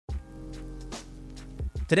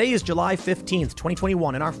Today is July 15th,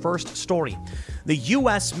 2021, and our first story. The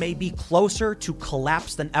U.S. may be closer to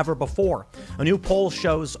collapse than ever before. A new poll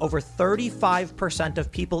shows over 35% of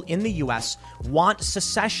people in the U.S. want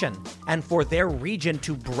secession and for their region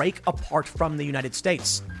to break apart from the United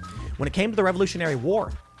States. When it came to the Revolutionary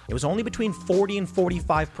War, it was only between 40 and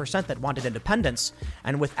 45% that wanted independence,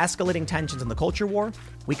 and with escalating tensions in the culture war,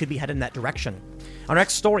 we could be headed in that direction. Our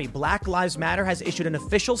next story, Black Lives Matter has issued an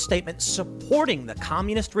official statement supporting the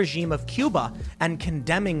communist regime of Cuba and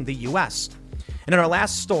condemning the U.S. And in our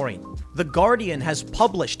last story, The Guardian has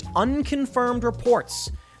published unconfirmed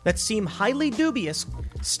reports that seem highly dubious,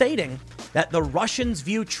 stating that the Russians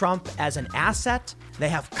view Trump as an asset, they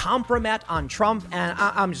have compromise on Trump, and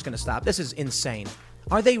I'm just going to stop. This is insane.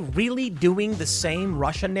 Are they really doing the same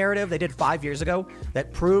Russian narrative they did 5 years ago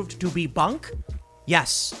that proved to be bunk?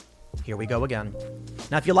 Yes. Here we go again.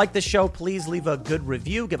 Now, if you like this show, please leave a good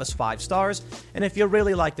review, give us 5 stars. And if you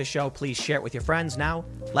really like the show, please share it with your friends. Now,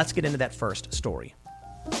 let's get into that first story.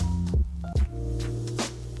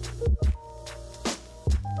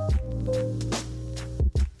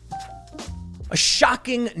 A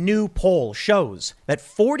shocking new poll shows that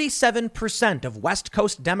 47% of West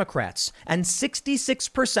Coast Democrats and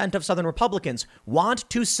 66% of Southern Republicans want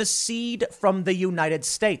to secede from the United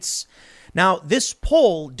States. Now, this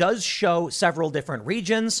poll does show several different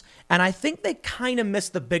regions, and I think they kind of miss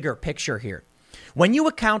the bigger picture here. When you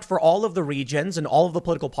account for all of the regions and all of the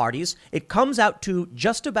political parties, it comes out to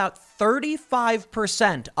just about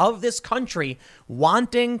 35% of this country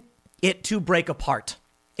wanting it to break apart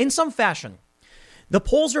in some fashion. The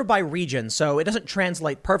polls are by region, so it doesn't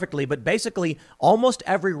translate perfectly, but basically almost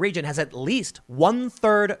every region has at least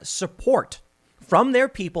 1/3 support from their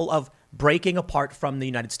people of breaking apart from the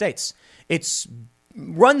United States. It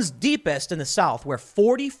runs deepest in the South, where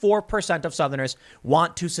 44% of Southerners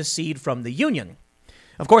want to secede from the Union.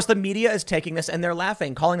 Of course, the media is taking this and they're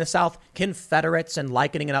laughing, calling the South Confederates and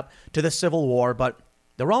likening it up to the Civil War, but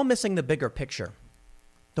they're all missing the bigger picture.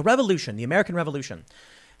 The Revolution, the American Revolution.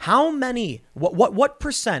 What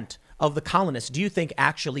percent of the colonists do you think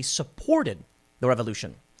actually supported the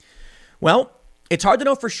revolution? Well, it's hard to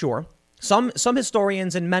know for sure. Some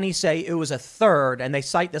historians and many say it was 1/3, and they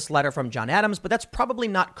cite this letter from John Adams, but that's probably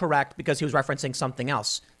not correct because he was referencing something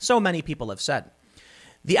else. So many people have said.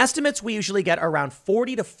 The estimates we usually get are around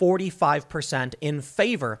 40 to 45% in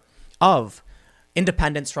favor of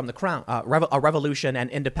independence from the crown, a revolution and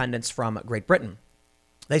independence from Great Britain.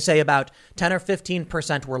 They say about 10 or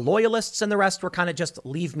 15% were loyalists and the rest were kind of just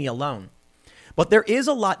leave me alone. But there is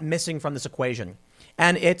a lot missing from this equation.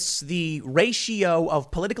 And it's the ratio of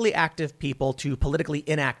politically active people to politically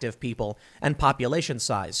inactive people and population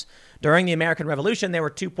size. During the American Revolution, there were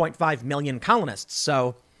 2.5 million colonists.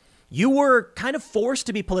 So you were kind of forced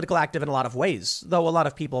to be politically active in a lot of ways, though a lot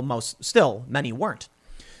of people, many weren't.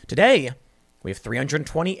 Today, we have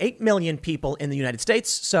 328 million people in the United States,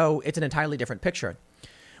 so it's an entirely different picture.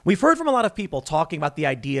 We've heard from a lot of people talking about the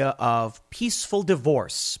idea of peaceful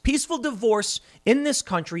divorce. Peaceful divorce in this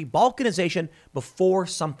country, balkanization, before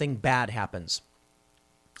something bad happens.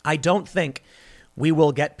 I don't think we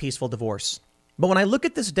will get peaceful divorce. But when I look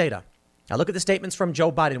at this data, I look at the statements from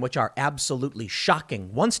Joe Biden, which are absolutely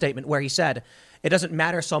shocking. One statement where he said it doesn't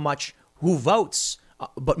matter so much who votes,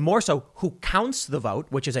 but more so who counts the vote,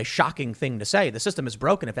 which is a shocking thing to say. The system is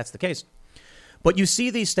broken if that's the case. But you see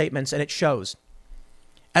these statements and it shows.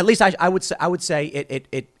 At least I would say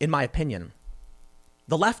it, in my opinion,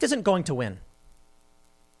 the left isn't going to win.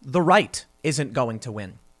 The right isn't going to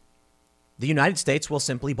win. The United States will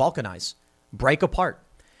simply balkanize, break apart.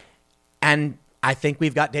 And I think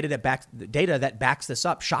we've got data that backs this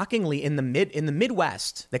up. Shockingly, in the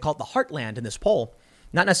Midwest, they call it the heartland in this poll,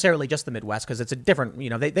 not necessarily just the Midwest, because it's a different,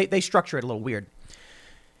 they structure it a little weird.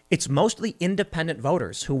 It's mostly independent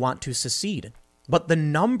voters who want to secede, but the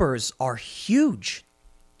numbers are huge.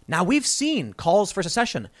 Now, we've seen calls for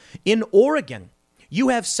secession. In Oregon, you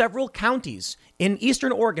have several counties in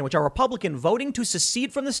eastern Oregon, which are Republican, voting to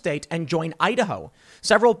secede from the state and join Idaho.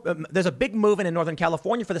 There's a big movement in Northern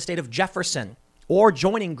California for the state of Jefferson or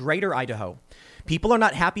joining Greater Idaho. People are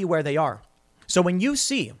not happy where they are. So when you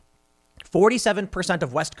see 47%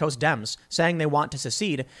 of West Coast Dems saying they want to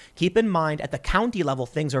secede, keep in mind at the county level,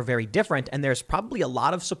 things are very different and there's probably a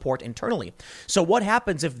lot of support internally. So what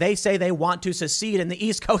happens if they say they want to secede and the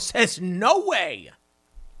East Coast says no way?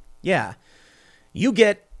 Yeah, you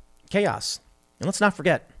get chaos. And let's not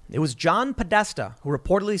forget, it was John Podesta who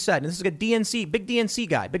reportedly said, and this is a big DNC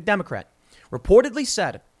guy, big Democrat, reportedly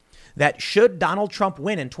said that should Donald Trump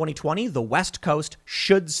win in 2020, the West Coast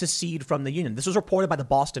should secede from the Union. This was reported by the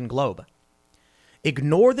Boston Globe.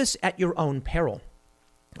 Ignore this at your own peril.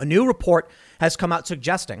 A new report has come out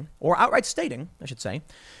suggesting, or outright stating, I should say,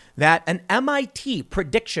 that an MIT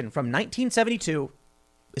prediction from 1972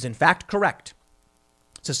 is in fact correct.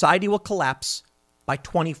 Society will collapse by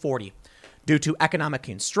 2040 due to economic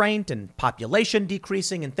constraint and population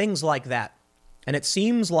decreasing and things like that. And it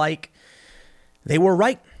seems like they were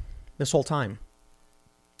right this whole time.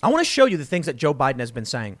 I want to show you the things that Joe Biden has been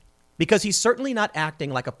saying, because he's certainly not acting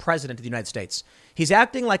like a president of the United States. He's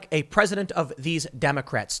acting like a president of these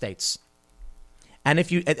Democrat states. And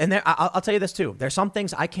I'll tell you this too. There's some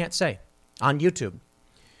things I can't say on YouTube,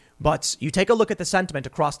 but you take a look at the sentiment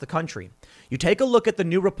across the country. You take a look at the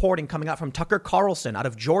new reporting coming out from Tucker Carlson out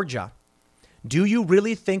of Georgia. Do you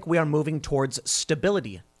really think we are moving towards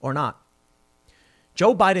stability or not?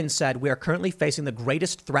 Joe Biden said we are currently facing the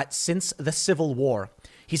greatest threat since the Civil War.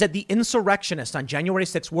 He said the insurrectionists on January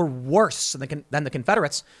 6th were worse than the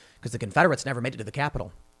Confederates because the Confederates never made it to the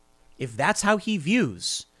Capitol. If that's how he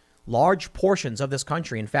views large portions of this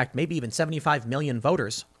country, in fact, maybe even 75 million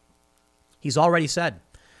voters, he's already said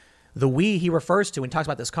the we he refers to and talks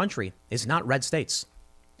about this country is not red states.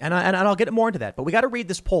 And I'll get more into that. But we got to read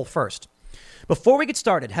this poll first. Before we get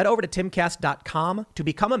started, head over to timcast.com to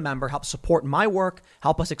become a member, help support my work,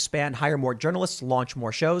 help us expand, hire more journalists, launch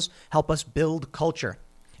more shows, help us build culture.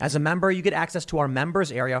 As a member, you get access to our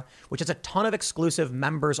members area, which has a ton of exclusive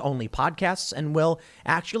members only podcasts and will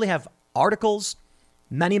actually have articles,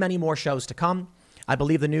 many, many more shows to come. I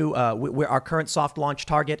believe the new, our current soft launch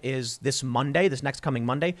target is this next coming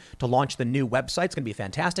Monday, to launch the new website. It's going to be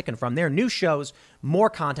fantastic. And from there, new shows, more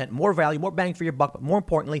content, more value, more bang for your buck, but more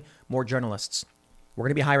importantly, more journalists. We're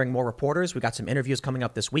going to be hiring more reporters. We got some interviews coming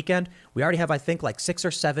up this weekend. We already have, I think, like 6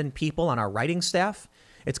 or 7 people on our writing staff.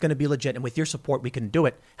 It's going to be legit. And with your support, we can do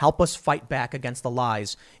it. Help us fight back against the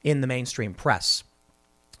lies in the mainstream press.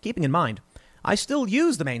 Keeping in mind, I still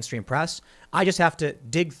use the mainstream press. I just have to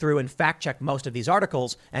dig through and fact check most of these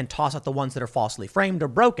articles and toss out the ones that are falsely framed or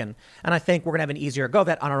broken. And I think we're going to have an easier go of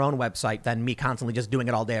that on our own website than me constantly just doing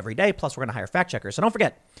it all day, every day. Plus, we're going to hire fact checkers. So don't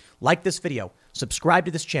forget, like this video, subscribe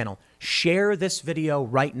to this channel, share this video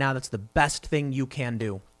right now. That's the best thing you can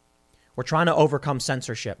do. We're trying to overcome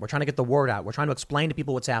censorship. We're trying to get the word out. We're trying to explain to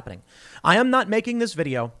people what's happening. I am not making this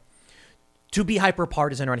video to be hyper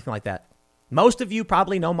partisan or anything like that. Most of you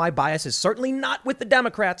probably know my bias is certainly not with the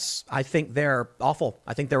Democrats. I think they're awful.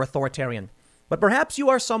 I think they're authoritarian. But perhaps you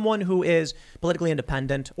are someone who is politically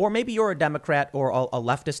independent, or maybe you're a Democrat or a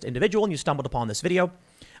leftist individual and you stumbled upon this video.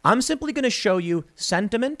 I'm simply going to show you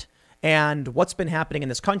sentiment and what's been happening in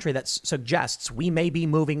this country that suggests we may be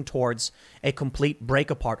moving towards a complete break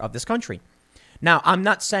apart of this country. Now, I'm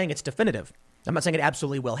not saying it's definitive. I'm not saying it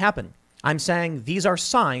absolutely will happen. I'm saying these are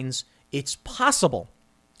signs it's possible.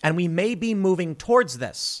 And we may be moving towards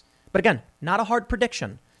this. But again, not a hard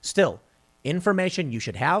prediction. Still, information you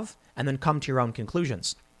should have and then come to your own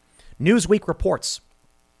conclusions. Newsweek reports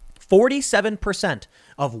 47%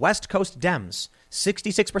 of West Coast Dems,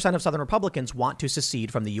 66% of Southern Republicans want to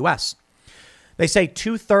secede from the U.S. They say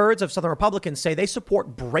 2/3 of Southern Republicans say they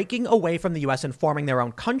support breaking away from the U.S. and forming their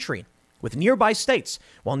own country with nearby states,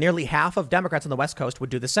 while nearly half of Democrats on the West Coast would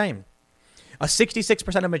do the same. A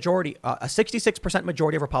 66%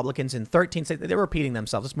 majority of Republicans in 13 states, they're repeating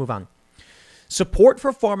themselves. Let's move on. Support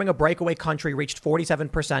for forming a breakaway country reached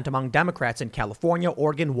 47% among Democrats in California,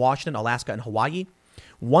 Oregon, Washington, Alaska, and Hawaii.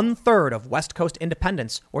 1/3 of West Coast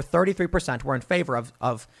independents, or 33%, were in favor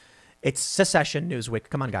of its secession. Newsweek.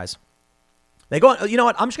 Come on, guys. They go on. You know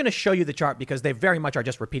what? I'm just going to show you the chart because they very much are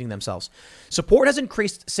just repeating themselves. Support has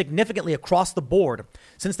increased significantly across the board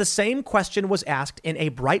since the same question was asked in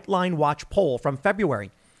a Brightline Watch poll from February,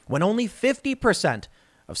 when only 50%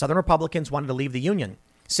 of Southern Republicans wanted to leave the Union,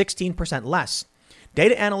 16% less.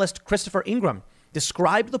 Data analyst Christopher Ingram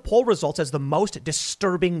described the poll results as the most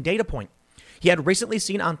disturbing data point he had recently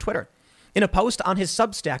seen on Twitter. In a post on his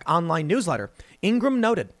Substack online newsletter, Ingram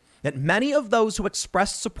noted that many of those who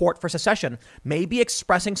expressed support for secession may be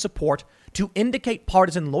expressing support to indicate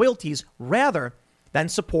partisan loyalties rather than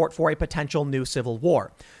support for a potential new civil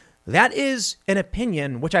war. That is an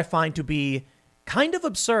opinion which I find to be kind of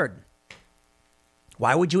absurd.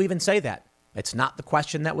 Why would you even say that? It's not the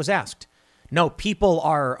question that was asked. No, people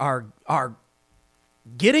are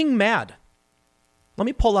getting mad. Let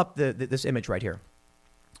me pull up this image right here.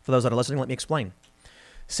 For those that are listening, let me explain.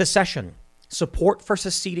 Secession. Support for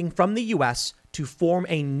seceding from the U.S. to form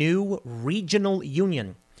a new regional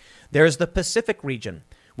union. There's the Pacific region,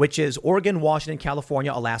 which is Oregon, Washington,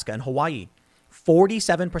 California, Alaska, and Hawaii.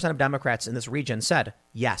 47% of Democrats in this region said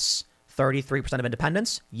yes. 33% of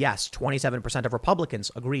independents, yes. 27% of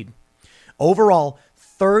Republicans agreed. Overall,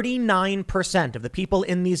 39% of the people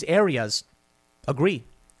in these areas agree.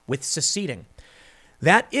 with seceding.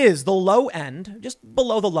 That is the low end, just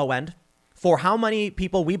below the low end, for how many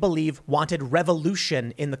people we believe wanted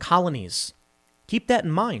revolution in the colonies. Keep that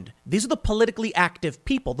in mind. These are the politically active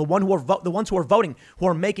people, the ones who are voting, who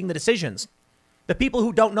are making the decisions. The people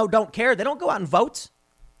who don't know, don't care. They don't go out and vote.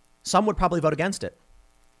 Some would probably vote against it.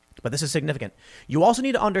 But this is significant. You also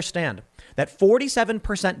need to understand that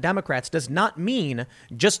 47% Democrats does not mean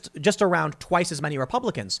just around twice as many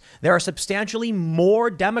Republicans. There are substantially more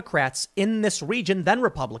Democrats in this region than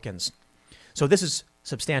Republicans. So this is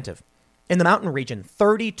substantive. In the mountain region,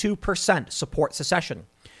 32% support secession.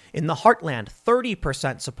 In the heartland,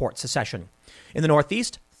 30% support secession. In the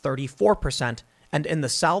Northeast, 34%. And in the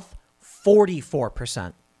South,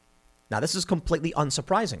 44%. Now, this is completely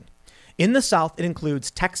unsurprising. In the South, it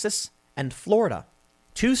includes Texas and Florida,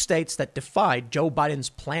 two states that defied Joe Biden's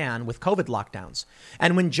plan with COVID lockdowns.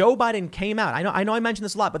 And when Joe Biden came out, I know I mentioned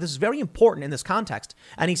this a lot, but this is very important in this context.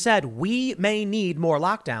 And he said, we may need more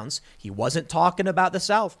lockdowns. He wasn't talking about the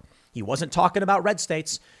South. He wasn't talking about red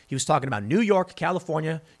states. He was talking about New York,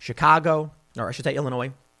 California, Chicago, or I should say Illinois.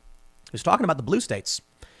 He was talking about the blue states.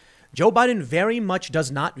 Joe Biden very much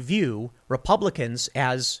does not view Republicans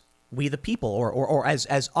as we the people or as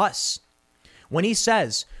us. When he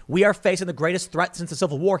says we are facing the greatest threat since the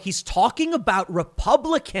Civil War, he's talking about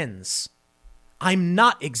Republicans. I'm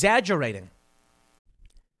not exaggerating.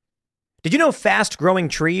 Did you know Fast Growing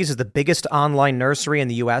Trees is the biggest online nursery in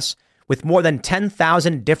the U.S. with more than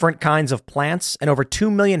 10,000 different kinds of plants and over 2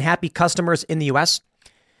 million happy customers in the U.S.?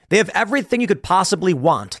 They have everything you could possibly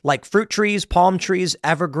want, like fruit trees, palm trees,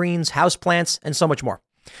 evergreens, houseplants, and so much more.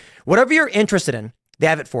 Whatever you're interested in, they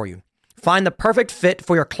have it for you. Find the perfect fit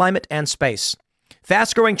for your climate and space.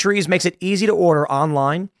 Fast Growing Trees makes it easy to order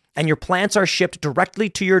online, and your plants are shipped directly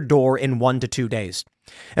to your door in 1 to 2 days.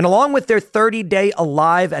 And along with their 30-day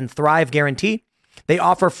Alive and Thrive guarantee, they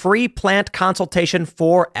offer free plant consultation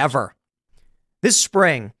forever. This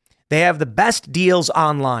spring, they have the best deals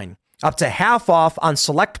online, up to half off on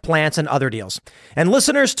select plants and other deals. And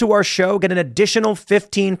listeners to our show get an additional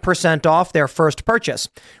 15% off their first purchase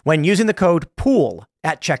when using the code POOL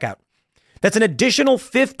at checkout. That's an additional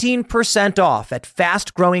 15% off at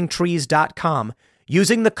fastgrowingtrees.com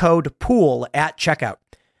using the code POOL at checkout.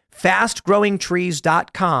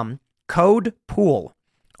 Fastgrowingtrees.com, code POOL.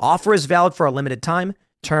 Offer is valid for a limited time.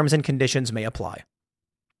 Terms and conditions may apply.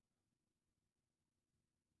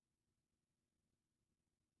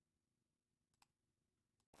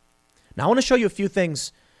 Now, I want to show you a few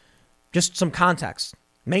things, just some context.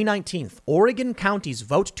 May 19th, Oregon counties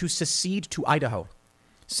vote to secede to Idaho.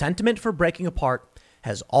 Sentiment for breaking apart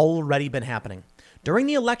has already been happening. During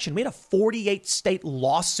the election, we had a 48-state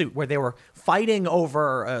lawsuit where they were fighting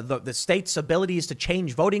over the state's abilities to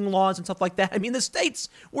change voting laws and stuff like that. I mean, the states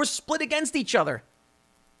were split against each other.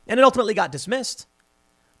 And it ultimately got dismissed.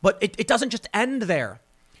 But it doesn't just end there.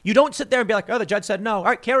 You don't sit there and be like, oh, the judge said no. All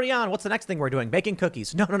right, carry on. What's the next thing we're doing? Baking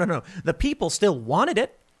cookies. No. The people still wanted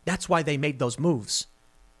it. That's why they made those moves.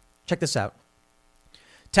 Check this out.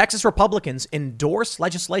 Texas Republicans endorse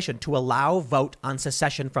legislation to allow vote on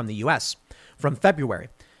secession from the U.S. from February.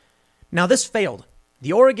 Now, this failed.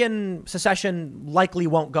 The Oregon secession likely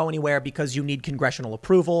won't go anywhere because you need congressional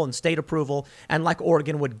approval and state approval, and like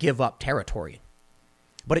Oregon would give up territory.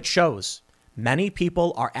 But it shows many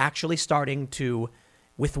people are actually starting to,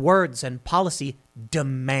 with words and policy,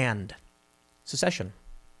 demand secession.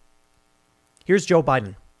 Here's Joe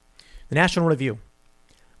Biden. The National Review.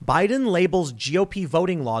 Biden labels GOP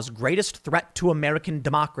voting laws greatest threat to American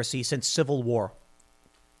democracy since Civil War.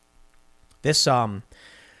 This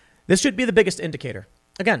should be the biggest indicator.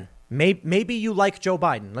 Again, maybe you like Joe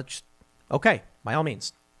Biden. Okay, by all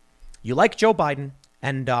means. You like Joe Biden,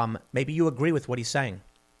 and maybe you agree with what he's saying.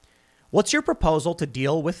 What's your proposal to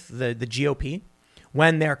deal with the GOP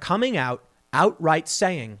when they're coming out outright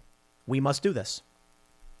saying we must do this?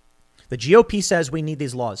 The GOP says we need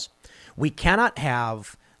these laws. We cannot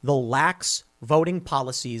have the lax voting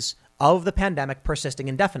policies of the pandemic persisting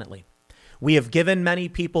indefinitely. We have given many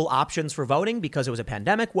people options for voting because it was a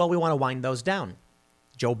pandemic. Well, we want to wind those down.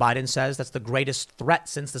 Joe Biden says that's the greatest threat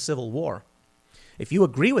since the Civil War. If you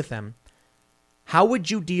agree with them, how would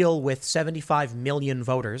you deal with 75 million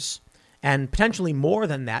voters and potentially more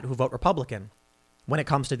than that who vote Republican when it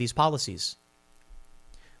comes to these policies?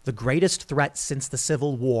 The greatest threat since the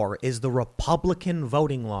Civil War is the Republican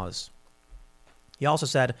voting laws. He also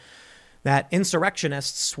said that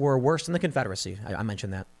insurrectionists were worse than the Confederacy. I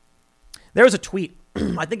mentioned that. There was a tweet,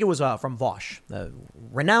 I think it was from Vosh, a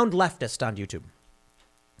renowned leftist on YouTube.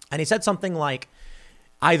 And he said something like,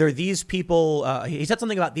 either these people, he said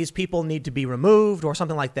something about these people need to be removed or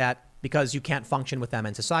something like that because you can't function with them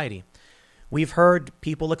in society. We've heard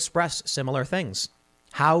people express similar things.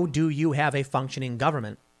 How do you have a functioning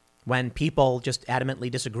government when people just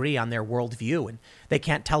adamantly disagree on their worldview and they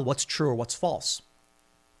can't tell what's true or what's false?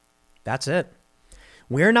 That's it.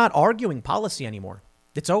 We're not arguing policy anymore.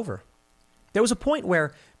 It's over. There was a point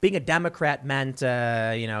where being a Democrat meant,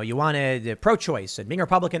 you wanted pro-choice, and being a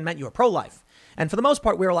Republican meant you were pro-life. And for the most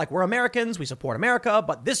part, we were like, we're Americans, we support America,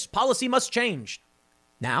 but this policy must change.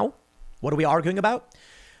 Now, what are we arguing about?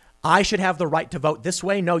 I should have the right to vote this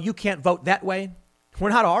way. No, you can't vote that way. We're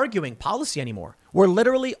not arguing policy anymore. We're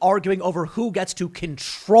literally arguing over who gets to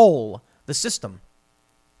control the system.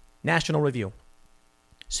 National Review.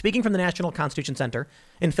 Speaking from the National Constitution Center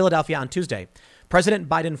in Philadelphia on Tuesday, President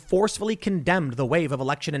Biden forcefully condemned the wave of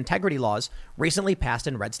election integrity laws recently passed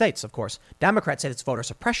in red states. Of course, Democrats said it's voter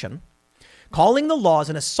suppression, calling the laws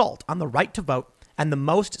an assault on the right to vote and the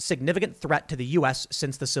most significant threat to the U.S.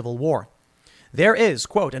 since the Civil War. There is,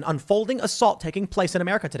 quote, an unfolding assault taking place in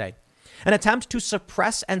America today, an attempt to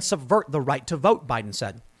suppress and subvert the right to vote, Biden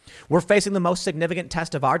said. We're facing the most significant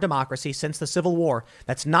test of our democracy since the Civil War.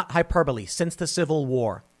 That's not hyperbole, since the Civil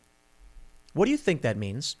War. What do you think that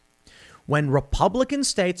means? When Republican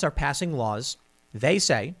states are passing laws, they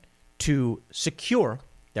say to secure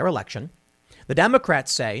their election. The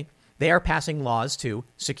Democrats say they are passing laws to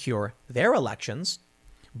secure their elections.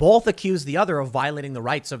 Both accuse the other of violating the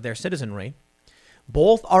rights of their citizenry.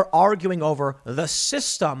 Both are arguing over the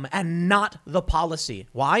system and not the policy.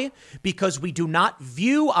 Why? Because we do not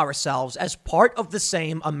view ourselves as part of the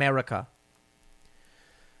same America.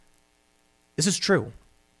 This is true.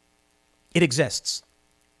 It exists.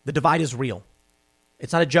 The divide is real.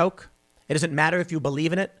 It's not a joke. It doesn't matter if you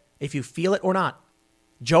believe in it, if you feel it or not.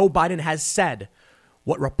 Joe Biden has said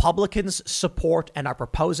what Republicans support and are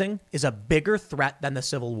proposing is a bigger threat than the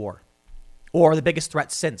Civil War, or the biggest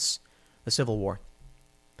threat since the Civil War.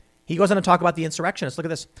 He goes on to talk about the insurrectionists. Look at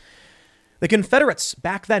this. The Confederates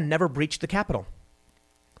back then never breached the Capitol,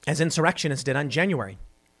 as insurrectionists did on January.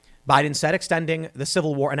 Biden said, extending the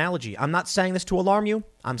Civil War analogy. I'm not saying this to alarm you.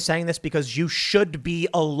 I'm saying this because you should be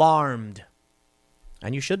alarmed.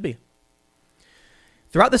 And you should be.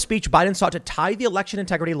 Throughout the speech, Biden sought to tie the election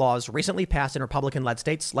integrity laws recently passed in Republican-led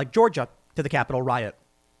states like Georgia to the Capitol riot.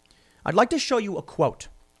 I'd like to show you a quote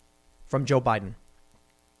from Joe Biden.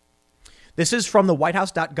 This is from the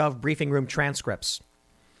whitehouse.gov briefing room transcripts.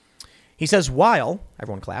 He says, while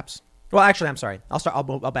everyone claps. Well, actually, I'm sorry.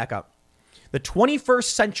 I'll back up. The 21st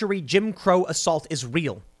century Jim Crow assault is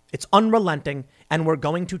real. It's unrelenting, and we're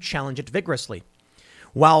going to challenge it vigorously.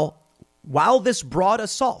 While this broad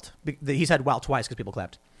assault, he said "while" twice because people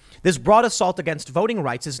clapped. This broad assault against voting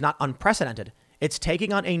rights is not unprecedented. It's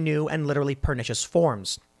taking on a new and literally pernicious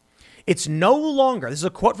forms. It's no longer, this is a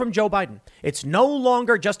quote from Joe Biden, it's no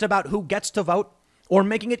longer just about who gets to vote or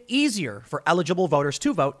making it easier for eligible voters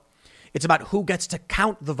to vote. It's about who gets to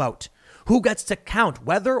count the vote, who gets to count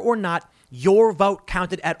whether or not your vote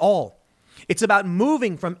counted at all. It's about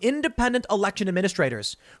moving from independent election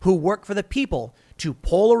administrators who work for the people to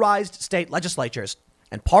polarized state legislatures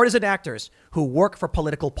and partisan actors who work for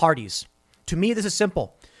political parties. To me, this is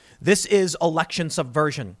simple. This is election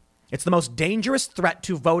subversion. It's the most dangerous threat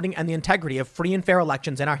to voting and the integrity of free and fair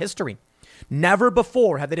elections in our history. Never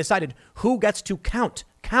before have they decided who gets to count,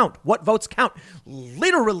 what votes count.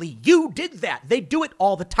 Literally, you did that. They do it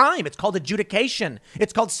all the time. It's called adjudication.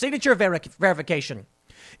 It's called signature verification.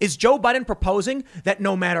 Is Joe Biden proposing that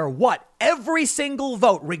no matter what, every single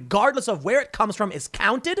vote, regardless of where it comes from, is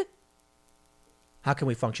counted? How can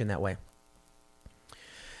we function that way?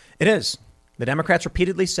 It is. The Democrats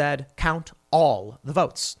repeatedly said, count all the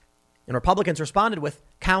votes. And Republicans responded with,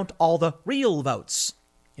 count all the real votes,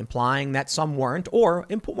 implying that some weren't, or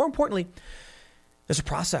more importantly, there's a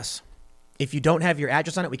process. If you don't have your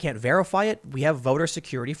address on it, we can't verify it. We have voter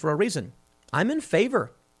security for a reason. I'm in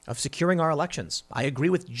favor of securing our elections. I agree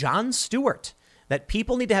with Jon Stewart that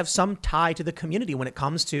people need to have some tie to the community when it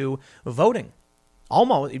comes to voting.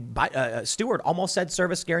 Stewart almost said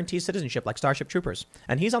service guarantees citizenship like Starship Troopers,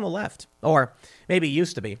 and he's on the left, or maybe he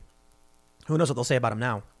used to be. Who knows what they'll say about him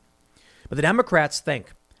now? But the Democrats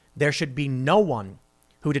think there should be no one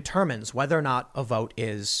who determines whether or not a vote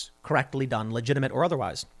is correctly done, legitimate or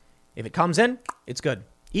otherwise. If it comes in, it's good.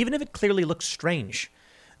 Even if it clearly looks strange,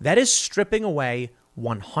 that is stripping away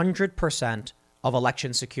 100% of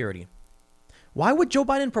election security. Why would Joe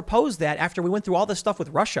Biden propose that after we went through all this stuff with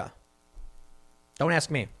Russia? Don't ask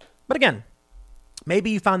me. But again,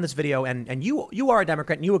 maybe you found this video and you are a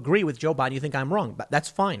Democrat and you agree with Joe Biden. You think I'm wrong, but that's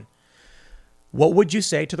fine. What would you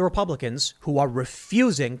say to the Republicans who are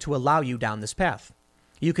refusing to allow you down this path?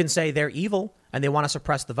 You can say they're evil and they want to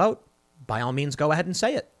suppress the vote. By all means, go ahead and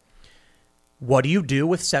say it. What do you do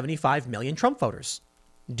with 75 million Trump voters?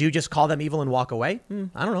 Do you just call them evil and walk away?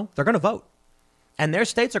 I don't know. They're going to vote. And their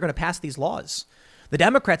states are going to pass these laws. The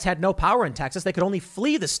Democrats had no power in Texas. They could only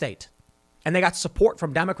flee the state. And they got support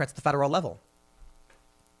from Democrats at the federal level.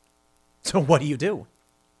 So what do you do?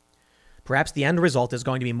 Perhaps the end result is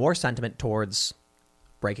going to be more sentiment towards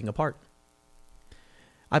breaking apart.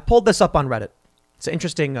 I pulled this up on Reddit. It's an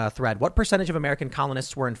interesting thread. What percentage of American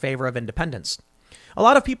colonists were in favor of independence? A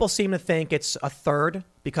lot of people seem to think it's a third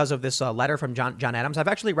because of this letter from John Adams. I've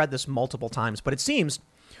actually read this multiple times, but it seems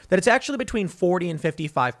that it's actually between 40 and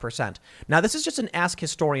 55%. Now, this is just an Ask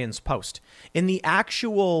Historians post. In the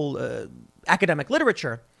actual academic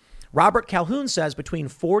literature, Robert Calhoun says between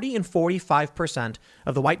 40 and 45%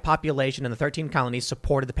 of the white population in the 13 colonies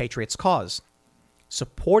supported the Patriots' cause.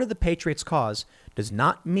 Supported the Patriots' cause does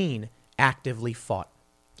not mean actively fought.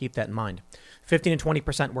 Keep that in mind. 15 and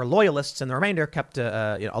 20% were loyalists, and the remainder kept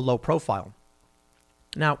a low profile.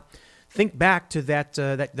 Now, think back to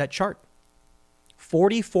that chart.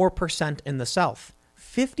 44% in the South,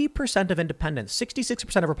 50% of independents,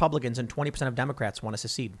 66% of Republicans, and 20% of Democrats want to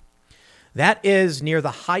secede. That is near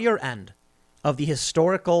the higher end of the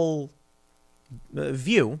historical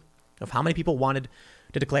view of how many people wanted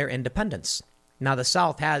to declare independence. Now, the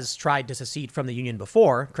South has tried to secede from the Union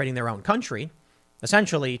before, creating their own country,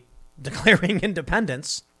 essentially declaring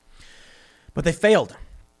independence, but they failed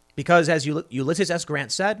because, as Ulysses S.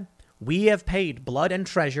 Grant said, we have paid blood and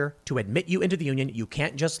treasure to admit you into the Union. You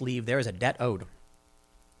can't just leave. There is a debt owed.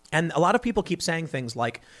 And a lot of people keep saying things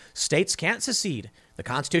like states can't secede. The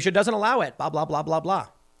Constitution doesn't allow it, blah, blah, blah, blah, blah.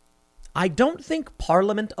 I don't think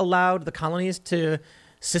Parliament allowed the colonies to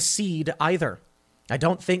secede either. I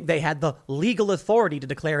don't think they had the legal authority to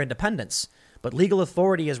declare independence. But legal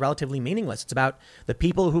authority is relatively meaningless. It's about the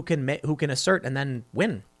people who can assert and then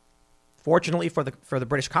win. Fortunately for the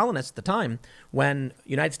British colonists at the time, when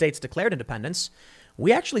the United States declared independence,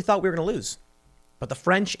 we actually thought we were going to lose. But the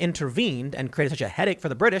French intervened and created such a headache for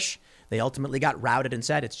the British, they ultimately got routed and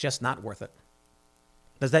said it's just not worth it.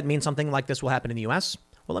 Does that mean something like this will happen in the U.S.?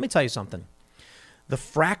 Well, let me tell you something. The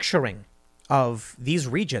fracturing of these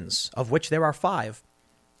regions, of which there are 5,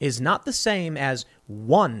 is not the same as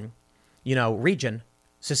one region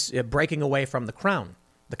breaking away from the crown.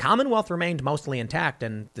 The Commonwealth remained mostly intact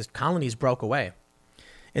and the colonies broke away.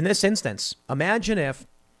 In this instance, imagine if,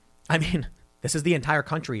 this is the entire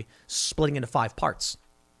country splitting into 5 parts.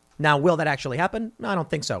 Now, will that actually happen? No, I don't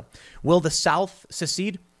think so. Will the South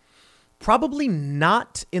secede? Probably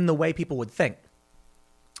not in the way people would think.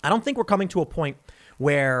 I don't think we're coming to a point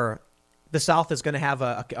where the South is going to have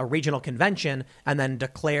a regional convention and then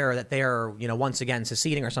declare that they're, once again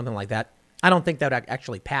seceding or something like that. I don't think that would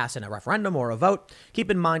actually pass in a referendum or a vote. Keep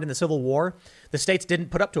in mind, in the Civil War, the states didn't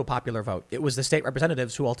put up to a popular vote. It was the state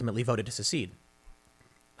representatives who ultimately voted to secede.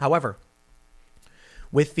 However,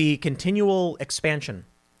 with the continual expansion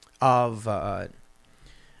of,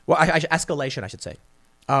 escalation, I should say,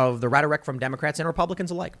 of the rhetoric from Democrats and Republicans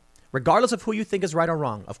alike, regardless of who you think is right or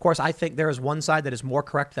wrong. Of course, I think there is one side that is more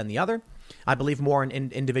correct than the other. I believe more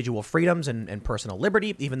in individual freedoms and personal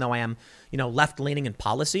liberty, even though I am, left-leaning in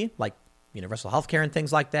policy, like universal health care and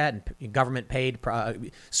things like that, and government-paid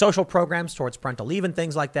social programs towards parental leave and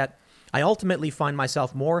things like that. I ultimately find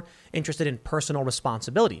myself more interested in personal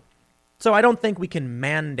responsibility. So I don't think we can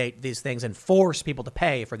mandate these things and force people to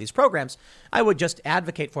pay for these programs. I would just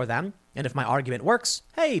advocate for them. And if my argument works,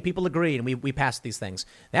 hey, people agree and we pass these things.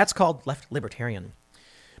 That's called left libertarian.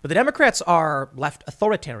 But the Democrats are left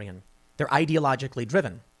authoritarian. They're ideologically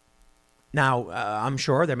driven. Now, I'm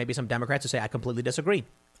sure there may be some Democrats who say I completely disagree.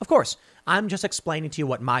 Of course, I'm just explaining to you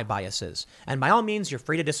what my bias is. And by all means, you're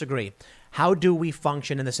free to disagree. How do we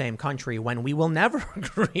function in the same country when we will never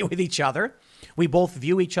agree with each other? We both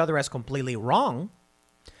view each other as completely wrong.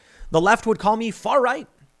 The left would call me far right.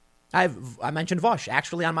 I mentioned Vosh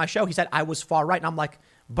actually on my show. He said I was far right. And I'm like,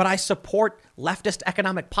 but I support leftist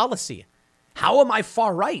economic policy. How am I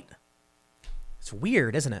far right? It's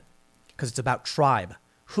weird, isn't it? Because it's about tribe.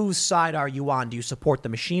 Whose side are you on? Do you support the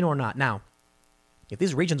machine or not? Now, if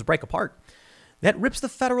these regions break apart, that rips the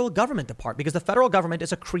federal government apart because the federal government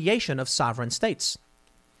is a creation of sovereign states.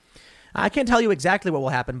 I can't tell you exactly what will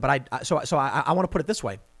happen, but I want to put it this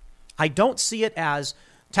way. I don't see it as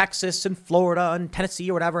Texas and Florida and Tennessee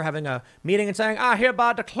or whatever having a meeting and saying, I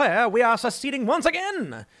hereby declare we are seceding once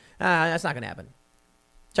again. That's not going to happen.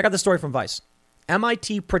 Check out this story from Vice.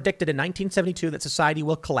 MIT predicted in 1972 that society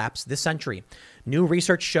will collapse this century. New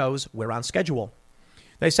research shows we're on schedule.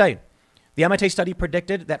 They say The MIT study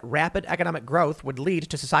predicted that rapid economic growth would lead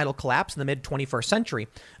to societal collapse in the mid-21st century.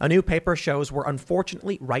 A new paper shows we're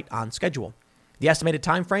unfortunately right on schedule. The estimated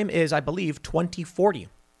time frame is, I believe, 2040.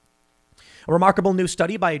 A remarkable new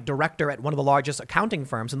study by a director at one of the largest accounting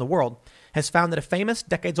firms in the world has found that a famous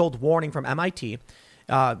decades-old warning from MIT,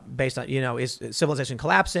 based on, is civilization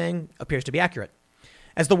collapsing, appears to be accurate.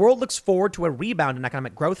 As the world looks forward to a rebound in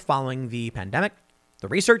economic growth following the pandemic, the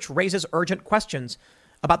research raises urgent questions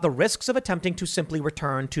about the risks of attempting to simply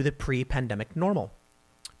return to the pre-pandemic normal.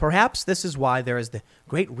 Perhaps this is why there is the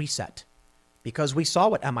Great Reset, because we saw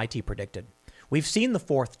what MIT predicted. We've seen the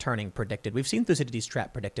fourth turning predicted. We've seen Thucydides'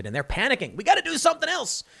 trap predicted, and they're panicking. We got to do something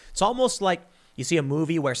else. It's almost like you see a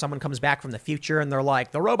movie where someone comes back from the future and they're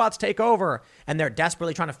like, the robots take over, and they're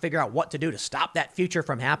desperately trying to figure out what to do to stop that future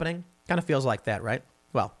from happening. Kind of feels like that, right?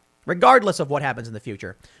 Well, regardless of what happens in the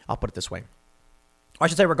future, I'll put it this way. Or I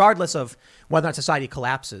should say, regardless of whether or not society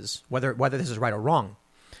collapses, whether this is right or wrong,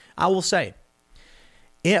 I will say,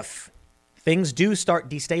 if things do start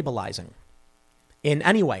destabilizing in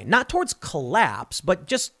any way, not towards collapse, but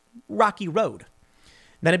just rocky road,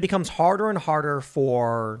 then it becomes harder and harder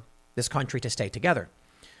for this country to stay together.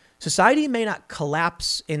 Society may not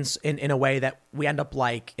collapse in a way that we end up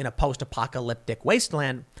like in a post-apocalyptic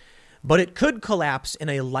wasteland, but it could collapse in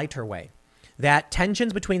a lighter way. That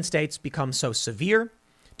tensions between states become so severe,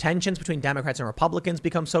 tensions between Democrats and Republicans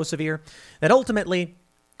become so severe, that ultimately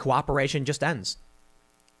cooperation just ends.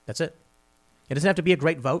 That's it. It doesn't have to be a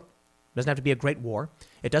great vote. It doesn't have to be a great war.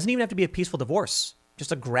 It doesn't even have to be a peaceful divorce.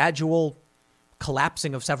 Just a gradual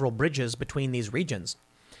collapsing of several bridges between these regions.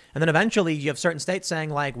 And then eventually you have certain states saying,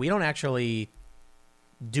 like, we don't actually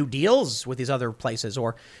do deals with these other places.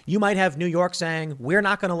 Or you might have New York saying, we're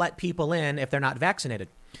not going to let people in if they're not vaccinated.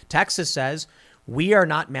 Texas says, we are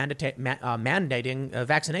not mandating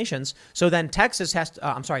vaccinations. So then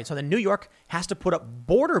so then New York has to put up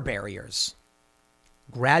border barriers.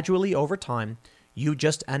 Gradually over time, you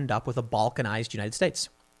just end up with a balkanized United States.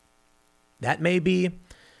 That may be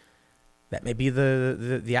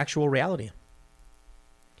the actual reality.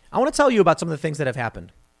 I want to tell you about some of the things that have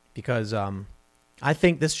happened because I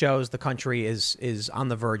think this shows the country is on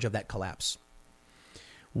the verge of that collapse.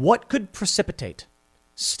 What could precipitate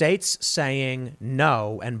states saying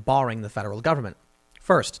no and barring the federal government?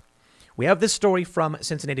 First, we have this story from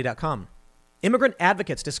Cincinnati.com. Immigrant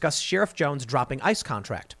advocates discuss Sheriff Jones dropping ICE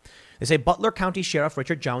contract. They say Butler County Sheriff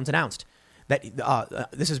Richard Jones announced that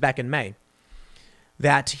this is back in May,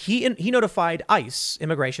 that he notified ICE,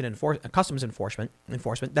 Immigration and Customs Enforcement,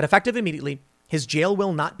 that effective immediately, his jail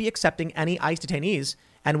will not be accepting any ICE detainees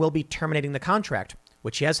and will be terminating the contract,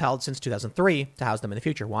 which he has held since 2003 to house them in the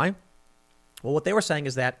future. Why? Well, what they were saying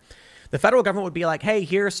is that the federal government would be like, hey,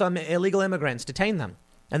 here are some illegal immigrants, detain them.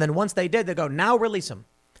 And then once they did, they go, now release them.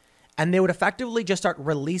 And they would effectively just start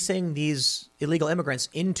releasing these illegal immigrants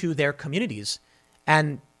into their communities.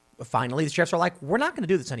 And finally, the sheriffs are like, we're not going to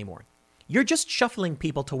do this anymore. You're just shuffling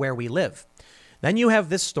people to where we live. Then you have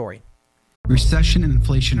this story. Recession and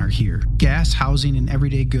inflation are here. Gas, housing, and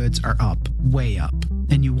everyday goods are up, way up.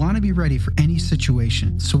 And you want to be ready for any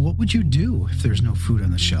situation. So what would you do if there's no food on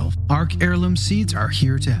the shelf? ARC Heirloom Seeds are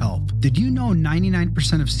here to help. Did you know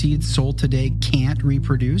 99% of seeds sold today can't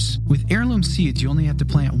reproduce? With Heirloom Seeds, you only have to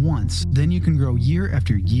plant once. Then you can grow year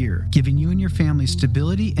after year, giving you and your family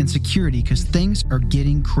stability and security because things are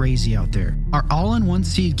getting crazy out there. Our all-in-one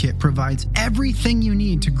seed kit provides everything you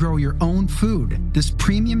need to grow your own food. This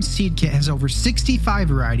premium seed kit has over 65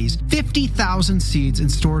 varieties, 50,000 seeds in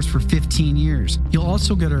stores for 15 years. You'll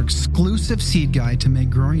also get our exclusive seed guide to make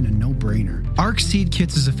growing a no-brainer. ARC Seed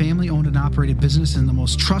Kits is a family-owned and operated business and the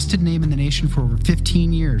most trusted name in the nation for over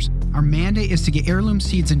 15 years. Our mandate is to get heirloom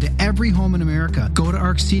seeds into every home in America. Go to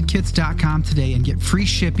arcseedkits.com today and get free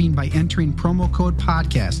shipping by entering promo code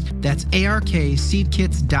podcast. That's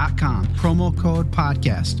ARKseedkits.com, promo code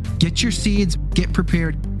podcast. Get your seeds, get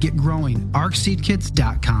prepared, get growing.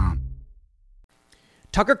 arcseedkits.com.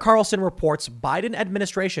 Tucker Carlson reports Biden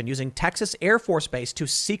administration using Texas Air Force Base to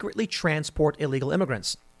secretly transport illegal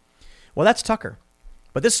immigrants. Well, that's Tucker.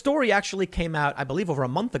 But this story actually came out, I believe, over a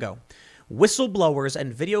month ago. Whistleblowers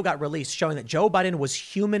and video got released showing that Joe Biden was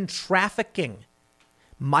human trafficking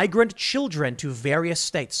migrant children to various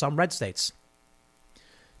states, some red states.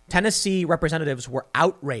 Tennessee representatives were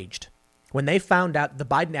outraged when they found out the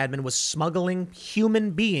Biden admin was smuggling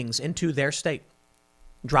human beings into their state,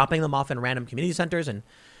 dropping them off in random community centers and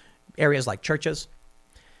areas like churches.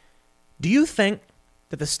 Do you think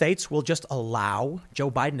that the states will just allow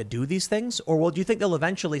Joe Biden to do these things? Or do you think they'll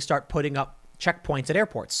eventually start putting up checkpoints at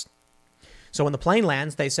airports? So when the plane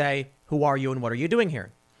lands, they say, who are you and what are you doing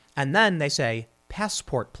here? And then they say,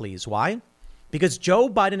 passport, please. Why? Because Joe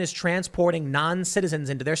Biden is transporting non-citizens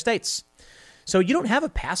into their states. So you don't have a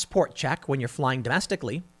passport check when you're flying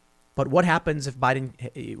domestically. But what happens if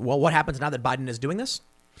what happens now that Biden is doing this?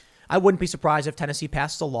 I wouldn't be surprised if Tennessee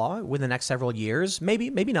passes a law within the next several years, maybe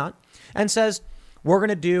not, and says we're going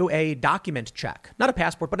to do a document check, not a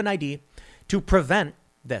passport, but an ID to prevent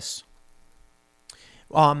this.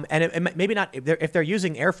 Maybe not if they're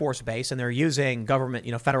using Air Force Base and they're using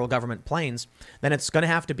government, federal government planes, then it's going to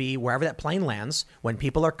have to be wherever that plane lands. When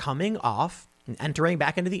people are coming off and entering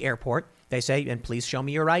back into the airport, they say, and please show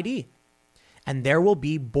me your ID. And there will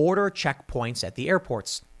be border checkpoints at the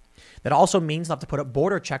airports. That also means they'll have to put up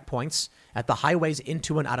border checkpoints at the highways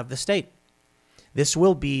into and out of the state. This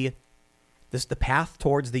will be the path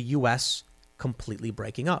towards the U.S. completely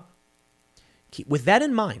breaking up. With that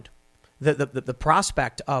in mind, the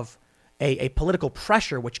prospect of a political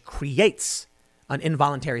pressure which creates an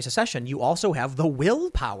involuntary secession, you also have the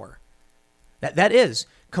willpower. That is,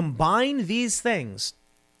 combine these things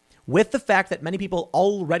with the fact that many people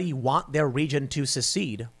already want their region to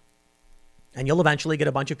secede. And you'll eventually get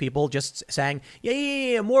a bunch of people just saying,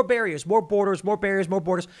 yeah, more barriers, more borders, more barriers, more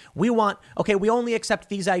borders. We only accept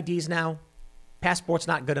these IDs now. Passport's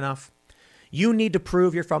not good enough. You need to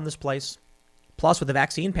prove you're from this place. Plus, with the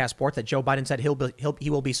vaccine passport that Joe Biden said he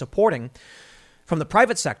will be supporting from the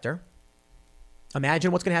private sector,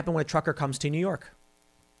 imagine what's going to happen when a trucker comes to New York.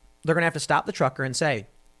 They're going to have to stop the trucker and say,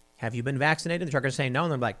 have you been vaccinated? The trucker's saying no.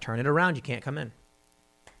 And they're like, turn it around. You can't come in.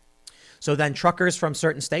 So then truckers from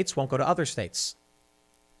certain states won't go to other states.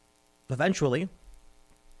 Eventually,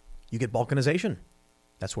 you get balkanization.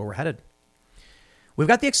 That's where we're headed. We've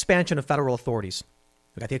got the expansion of federal authorities.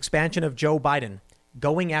 We've got the expansion of Joe Biden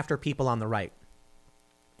going after people on the right.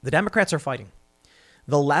 The Democrats are fighting.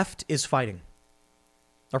 The left is fighting.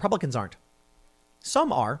 The Republicans aren't.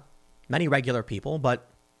 Some are, many regular people, but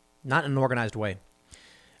not in an organized way.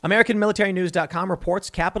 AmericanMilitaryNews.com reports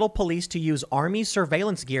Capitol Police to use Army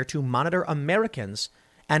surveillance gear to monitor Americans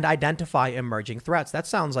and identify emerging threats. That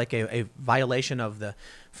sounds like a violation of the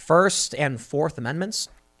First and Fourth Amendments.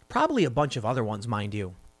 Probably a bunch of other ones, mind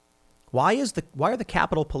you. Why are the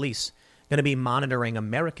Capitol Police going to be monitoring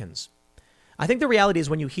Americans? I think the reality is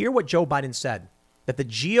when you hear what Joe Biden said, that the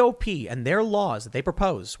GOP and their laws that they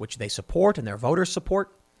propose, which they support and their voters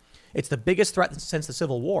support, it's the biggest threat since the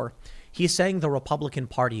Civil War. He's saying the Republican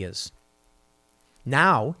Party is.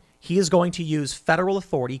 Now, he is going to use federal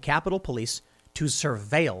authority, Capitol Police, to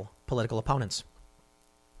surveil political opponents.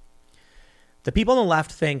 The people on the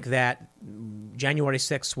left think that January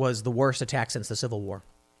 6th was the worst attack since the Civil War.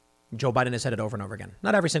 Joe Biden has said it over and over again.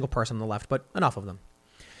 Not every single person on the left, but enough of them.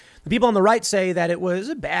 The people on the right say that it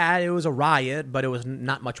was bad, it was a riot, but it was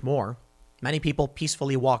not much more. Many people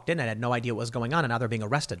peacefully walked in and had no idea what was going on, and now they're being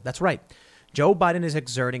arrested. That's right. Joe Biden is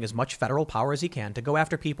exerting as much federal power as he can to go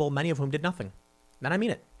after people, many of whom did nothing. And I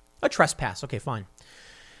mean it. A trespass. Okay, fine.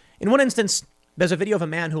 In one instance, there's a video of a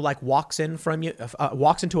man who walks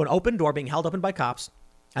into an open door being held open by cops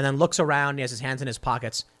and then looks around. He has his hands in his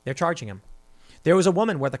pockets. They're charging him. There was a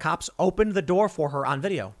woman where the cops opened the door for her on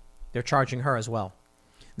video. They're charging her as well.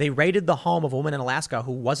 They raided the home of a woman in Alaska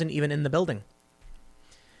who wasn't even in the building.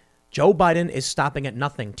 Joe Biden is stopping at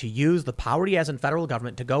nothing to use the power he has in federal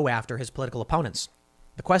government to go after his political opponents.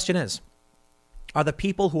 The question is, are the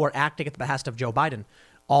people who are acting at the behest of Joe Biden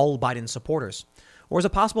all Biden supporters? Or is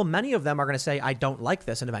it possible many of them are going to say, I don't like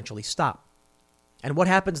this, and eventually stop? And what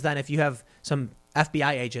happens then if you have some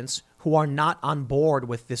FBI agents who are not on board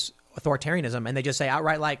with this authoritarianism and they just say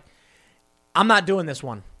outright, I'm not doing this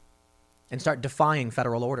one, and start defying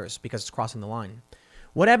federal orders because it's crossing the line?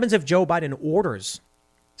 What happens if Joe Biden orders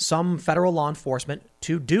some federal law enforcement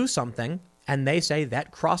to do something and they say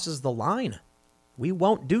that crosses the line? We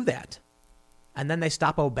won't do that. And then they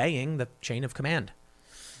stop obeying the chain of command.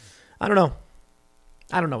 I don't know.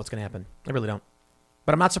 I don't know what's going to happen. I really don't.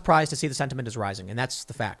 But I'm not surprised to see the sentiment is rising. And that's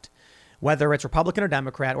the fact. Whether it's Republican or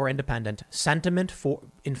Democrat or independent, sentiment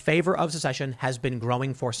in favor of secession has been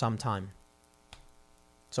growing for some time.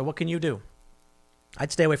 So what can you do?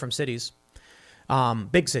 I'd stay away from cities.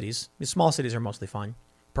 Big cities. Small cities are mostly fine.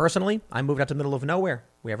 Personally, I moved out to the middle of nowhere.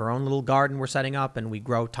 We have our own little garden we're setting up, and we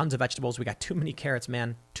grow tons of vegetables. We got too many carrots,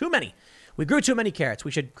 man. Too many. We grew too many carrots.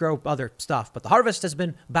 We should grow other stuff. But the harvest has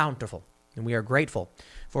been bountiful, and we are grateful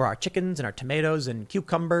for our chickens and our tomatoes and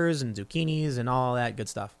cucumbers and zucchinis and all that good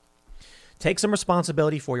stuff. Take some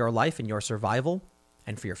responsibility for your life and your survival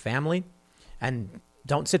and for your family, and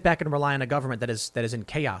don't sit back and rely on a government that is in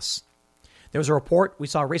chaos. There was a report we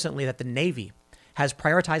saw recently that the Navy has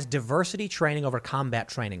prioritized diversity training over combat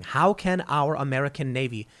training. How can our American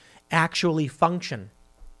Navy actually function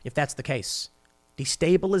if that's the case?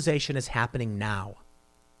 Destabilization is happening now.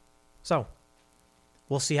 So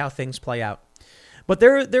we'll see how things play out. But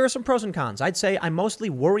there are some pros and cons. I'd say I mostly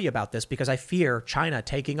worry about this because I fear China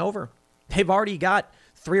taking over. They've already got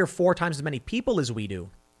 3 or 4 times as many people as we do,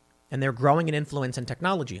 and they're growing in influence and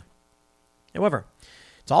technology. However,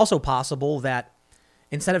 it's also possible that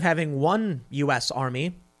instead of having 1 U.S.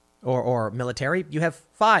 army or military, you have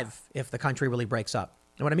 5 if the country really breaks up.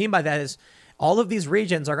 And what I mean by that is all of these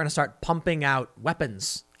regions are going to start pumping out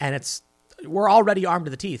weapons, and we're already armed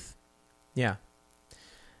to the teeth. Yeah.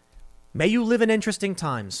 May you live in interesting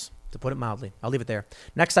times, to put it mildly. I'll leave it there.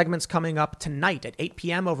 Next segment's coming up tonight at 8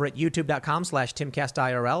 p.m. over at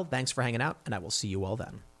youtube.com/TimCastIRL. Thanks for hanging out, and I will see you all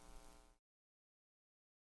then.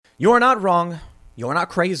 You are not wrong. You are not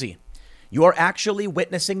crazy. You are actually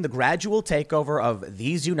witnessing the gradual takeover of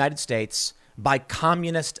these United States by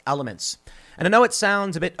communist elements. And I know it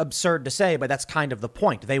sounds a bit absurd to say, but that's kind of the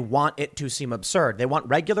point. They want it to seem absurd. They want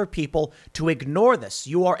regular people to ignore this.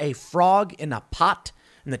 You are a frog in a pot,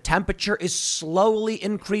 and the temperature is slowly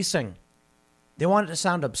increasing. They want it to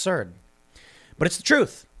sound absurd, but it's the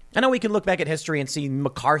truth. I know we can look back at history and see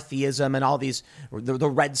McCarthyism and all these, the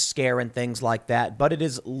Red Scare and things like that, but it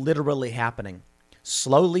is literally happening,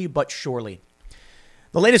 slowly but surely.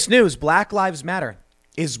 The latest news, Black Lives Matter,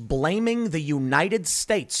 is blaming the United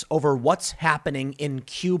States over what's happening in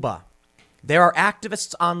Cuba. There are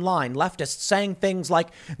activists online, leftists, saying things like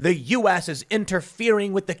the U.S. is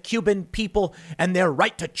interfering with the Cuban people and their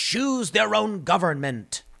right to choose their own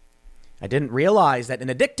government. I didn't realize that in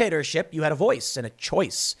a dictatorship, you had a voice and a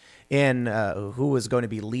choice in who was going to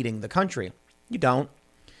be leading the country. You don't.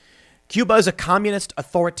 Cuba is a communist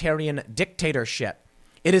authoritarian dictatorship.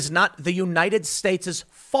 It is not the United States'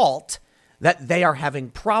 fault that they are having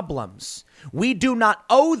problems. We do not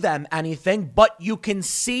owe them anything, but you can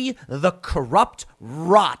see the corrupt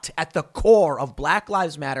rot at the core of Black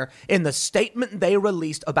Lives Matter in the statement they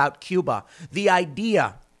released about Cuba. The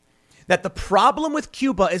idea that the problem with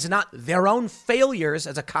Cuba is not their own failures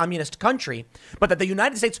as a communist country, but that the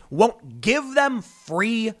United States won't give them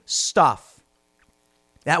free stuff.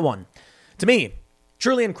 That one, to me,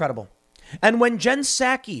 truly incredible. And when Jen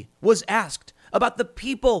Psaki was asked about the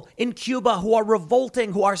people in Cuba who are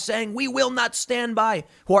revolting, who are saying, we will not stand by,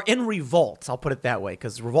 who are in revolt. I'll put it that way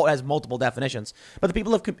because revolt has multiple definitions. But the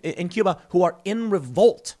people in Cuba who are in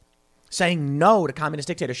revolt, saying no to communist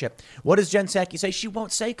dictatorship. What does Jen Psaki say? She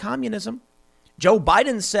won't say communism. Joe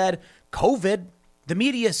Biden said COVID. The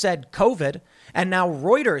media said COVID. And now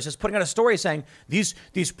Reuters is putting out a story saying these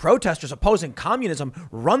protesters opposing communism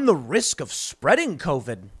run the risk of spreading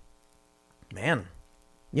COVID. Man,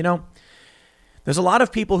 you know, there's a lot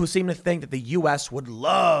of people who seem to think that the U.S. would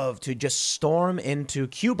love to just storm into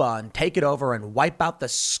Cuba and take it over and wipe out the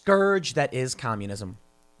scourge that is communism.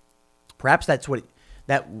 Perhaps that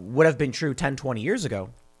would have been true 10, 20 years ago.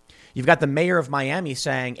 You've got the mayor of Miami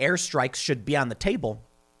saying airstrikes should be on the table.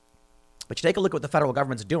 But you take a look at what the federal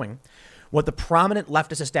government's doing, what the prominent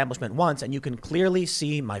leftist establishment wants, and you can clearly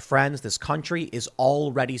see, my friends, this country is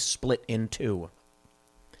already split in two.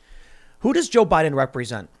 Who does Joe Biden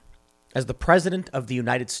represent as the president of the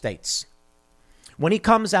United States? When he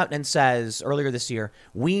comes out and says earlier this year,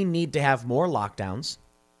 we need to have more lockdowns,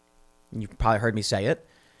 and you've probably heard me say it,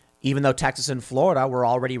 even though Texas and Florida were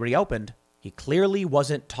already reopened, he clearly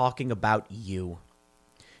wasn't talking about you.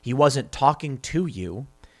 He wasn't talking to you.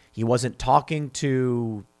 He wasn't talking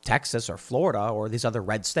to Texas or Florida or these other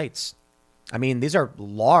red states. I mean, these are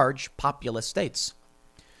large, populous states.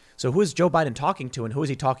 So who is Joe Biden talking to, and who is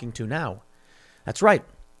he talking to now? That's right.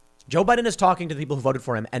 Joe Biden is talking to the people who voted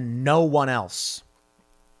for him and no one else.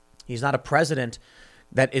 He's not a president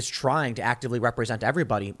that is trying to actively represent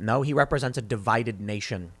everybody. No, he represents a divided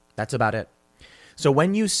nation. That's about it. So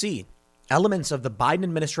when you see elements of the Biden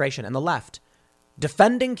administration and the left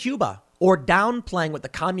defending Cuba or downplaying what the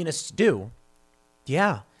communists do,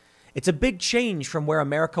 yeah, it's a big change from where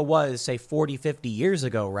America was, say, 40, 50 years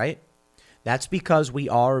ago, right? That's because we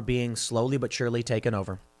are being slowly but surely taken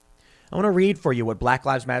over. I want to read for you what Black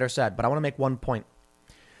Lives Matter said, but I want to make one point.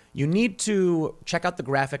 You need to check out the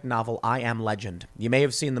graphic novel I Am Legend. You may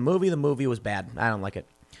have seen the movie. The movie was bad. I don't like it.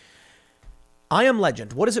 I Am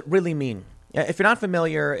Legend. What does it really mean? If you're not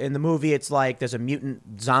familiar, in the movie, it's like there's a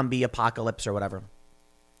mutant zombie apocalypse or whatever.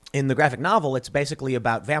 In the graphic novel, it's basically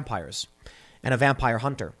about vampires and a vampire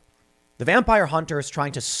hunter. The vampire hunter is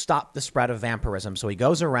trying to stop the spread of vampirism. So he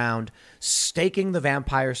goes around staking the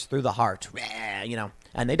vampires through the heart,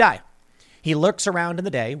 and they die. He lurks around in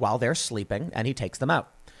the day while they're sleeping and he takes them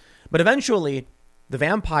out. But eventually, the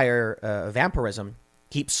vampirism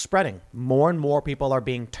keeps spreading. More and more people are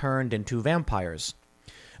being turned into vampires.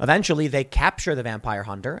 Eventually, they capture the vampire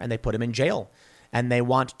hunter and they put him in jail. And they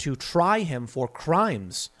want to try him for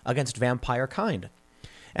crimes against vampire kind.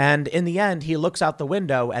 And in the end, he looks out the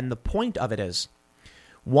window, and the point of it is,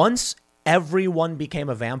 once everyone became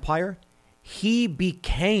a vampire, he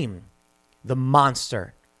became the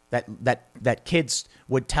monster that kids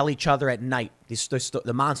would tell each other at night,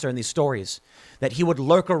 the monster in these stories, that he would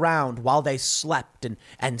lurk around while they slept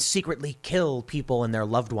and secretly kill people and their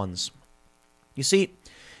loved ones. You see,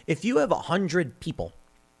 if you have 100 people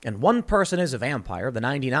and one person is a vampire, the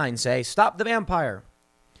 99 say, stop the vampire.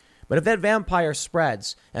 But if that vampire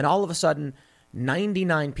spreads and all of a sudden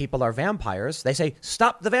 99 people are vampires, they say,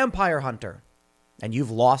 stop the vampire hunter. And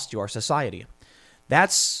you've lost your society.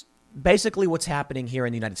 That's basically what's happening here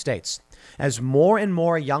in the United States. As more and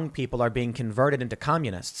more young people are being converted into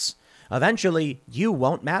communists, eventually you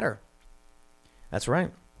won't matter. That's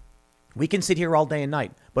right. We can sit here all day and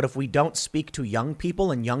night, but if we don't speak to young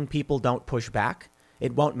people and young people don't push back,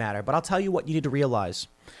 it won't matter. But I'll tell you what you need to realize.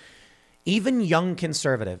 Even young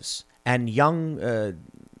conservatives and young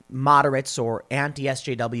moderates or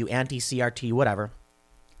anti-SJW, anti-CRT, whatever,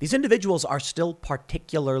 these individuals are still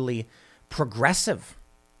particularly progressive.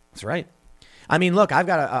 That's right. I mean, look, I've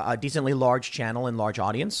got a decently large channel and large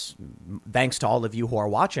audience, thanks to all of you who are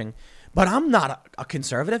watching, but I'm not a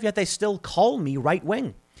conservative, yet they still call me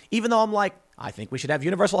right-wing, even though I'm like, I think we should have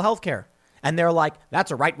universal health care. And they're like,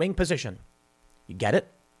 that's a right-wing position. You get it?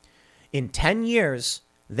 In 10 years,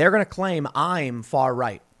 they're going to claim I'm far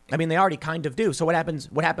right. I mean, they already kind of do. So what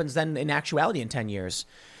happens then in actuality in 10 years?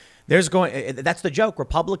 That's the joke.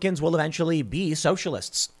 Republicans will eventually be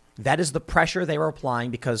socialists. That is the pressure they were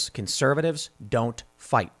applying because conservatives don't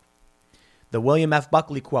fight. The William F.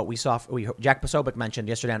 Buckley quote Jack Posobiec mentioned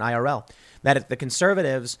yesterday on IRL, that the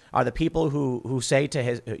conservatives are the people who say to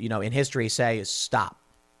his, in history say, stop.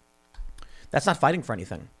 That's not fighting for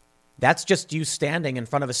anything. That's just you standing in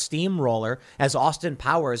front of a steamroller as Austin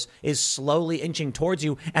Powers is slowly inching towards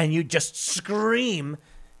you and you just scream.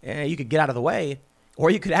 You could get out of the way, or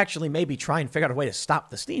you could actually maybe try and figure out a way to stop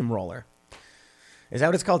the steamroller. Is that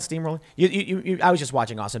what it's called, steamroller? I was just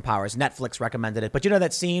watching Austin Powers. Netflix recommended it. But you know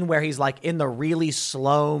that scene where he's like in the really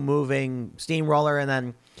slow-moving steamroller and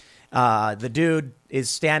then the dude is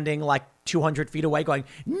standing like 200 feet away going,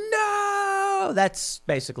 no! That's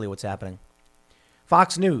basically what's happening.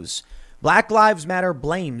 Fox News. Black Lives Matter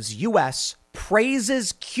blames U.S.,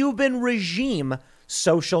 praises Cuban regime.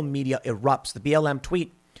 Social media erupts. The BLM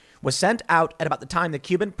tweet was sent out at about the time the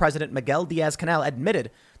Cuban president Miguel Diaz-Canel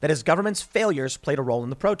admitted that his government's failures played a role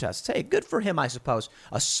in the protests. Hey, good for him, I suppose.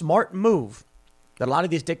 A smart move that a lot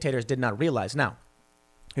of these dictators did not realize. Now,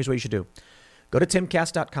 here's what you should do. Go to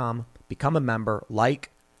timcast.com, become a member,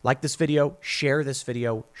 like this video, share this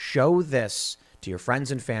video, show this to your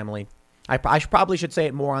friends and family. I probably should say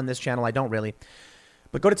it more on this channel. I don't really.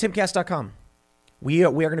 But go to timcast.com. We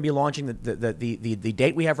are going to be launching the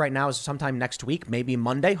date we have right now is sometime next week, maybe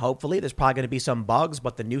Monday. Hopefully, there's probably going to be some bugs,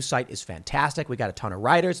 but the new site is fantastic. We got a ton of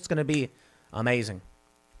writers. It's going to be amazing.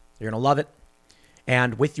 You're going to love it.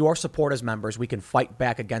 And with your support as members, we can fight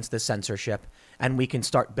back against this censorship and we can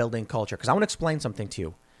start building culture. Because I want to explain something to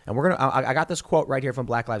you. And I got this quote right here from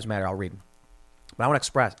Black Lives Matter. I'll read. But I want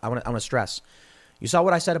to stress. You saw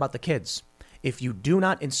what I said about the kids. If you do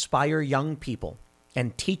not inspire young people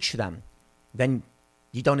and teach them, then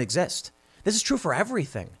you don't exist. This is true for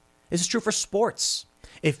everything. This is true for sports.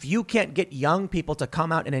 If you can't get young people to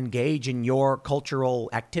come out and engage in your cultural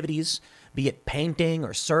activities, be it painting or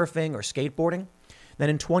surfing or skateboarding, then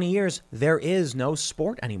in 20 years, there is no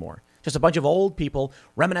sport anymore. Just a bunch of old people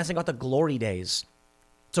reminiscing about the glory days.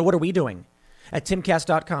 So what are we doing? At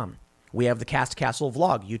timcast.com, we have the Cast Castle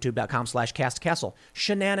vlog, youtube.com/castcastle.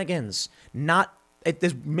 Shenanigans,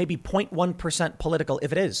 there's maybe 0.1% political,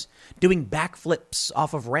 if it is. Doing backflips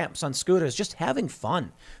off of ramps on scooters, just having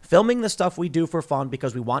fun. Filming the stuff we do for fun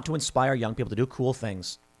because we want to inspire young people to do cool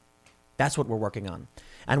things. That's what we're working on.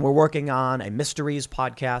 And we're working on a mysteries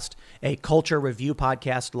podcast, a culture review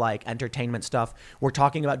podcast like entertainment stuff. We're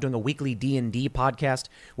talking about doing a weekly D&D podcast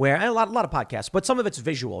where a lot of podcasts, but some of it's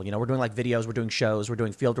visual. We're doing like videos, we're doing shows, we're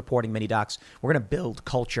doing field reporting, mini docs. We're going to build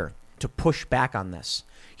culture to push back on this.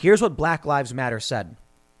 Here's what Black Lives Matter said.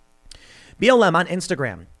 BLM on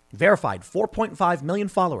Instagram, verified 4.5 million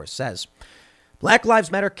followers, says, Black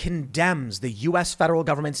Lives Matter condemns the U.S. federal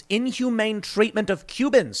government's inhumane treatment of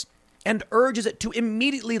Cubans and urges it to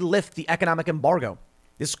immediately lift the economic embargo.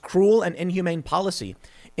 This cruel and inhumane policy,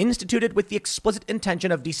 instituted with the explicit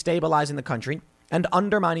intention of destabilizing the country and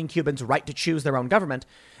undermining Cubans' right to choose their own government,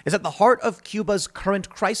 is at the heart of Cuba's current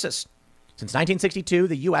crisis. Since 1962,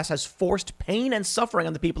 the U.S. has forced pain and suffering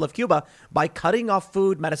on the people of Cuba by cutting off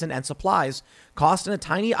food, medicine, and supplies, costing a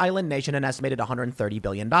tiny island nation an estimated $130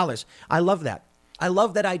 billion. I love that. I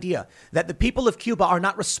love that idea that the people of Cuba are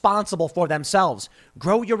not responsible for themselves.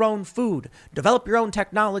 Grow your own food, develop your own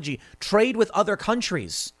technology, trade with other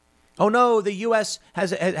countries. Oh no, the U.S.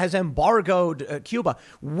 has embargoed Cuba.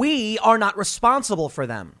 We are not responsible for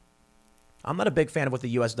them. I'm not a big fan of what the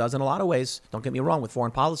U.S. does in a lot of ways. Don't get me wrong with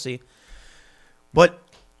foreign policy. But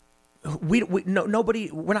we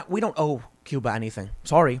don't owe Cuba anything.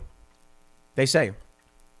 Sorry. They say,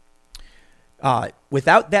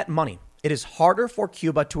 without that money, it is harder for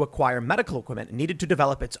Cuba to acquire medical equipment needed to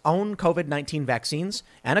develop its own COVID-19 vaccines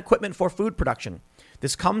and equipment for food production.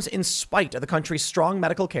 This comes in spite of the country's strong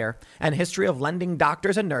medical care and history of lending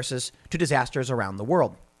doctors and nurses to disasters around the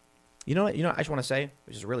world. You know what I just want to say,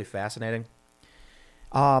 which is really fascinating?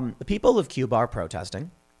 The people of Cuba are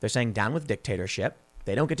protesting. They're saying down with dictatorship.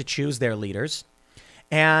 They don't get to choose their leaders.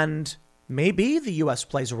 And maybe the U.S.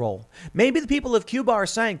 plays a role. Maybe the people of Cuba are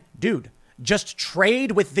saying, dude, just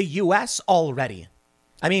trade with the U.S. already.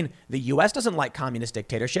 I mean, the U.S. doesn't like communist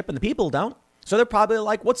dictatorship and the people don't. So they're probably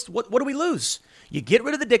like, what do we lose? You get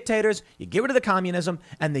rid of the dictators, you get rid of the communism,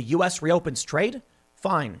 and the U.S. reopens trade?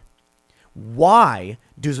 Fine. Why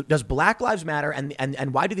does Black Lives Matter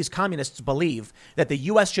and why do these communists believe that the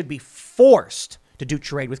U.S. should be forced to do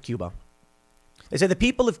trade with Cuba? They say the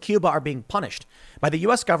people of Cuba are being punished by the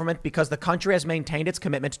U.S. government because the country has maintained its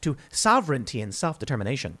commitment to sovereignty and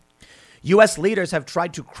self-determination. U.S. leaders have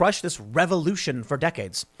tried to crush this revolution for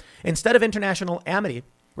decades. Instead of international amity,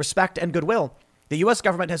 respect, and goodwill, the U.S.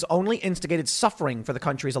 government has only instigated suffering for the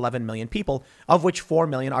country's 11 million people, of which 4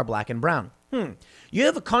 million are black and brown. You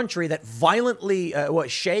have a country that violently,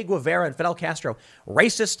 Che Guevara and Fidel Castro,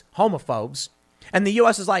 racist homophobes, and the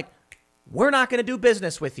U.S. is like, we're not going to do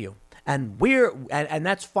business with you. And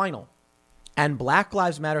that's final. And Black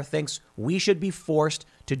Lives Matter thinks we should be forced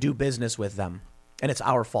to do business with them. And it's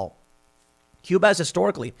our fault. Cuba has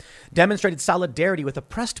historically demonstrated solidarity with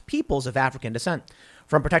oppressed peoples of African descent,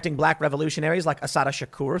 from protecting black revolutionaries like Assata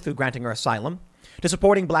Shakur through granting her asylum, to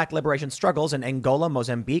supporting black liberation struggles in Angola,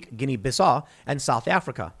 Mozambique, Guinea-Bissau, and South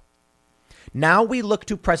Africa. Now we look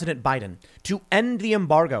to President Biden to end the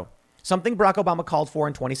embargo, something Barack Obama called for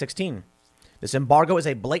in 2016. This embargo is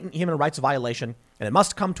a blatant human rights violation, and it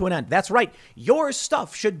must come to an end. That's right. Your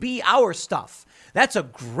stuff should be our stuff. That's a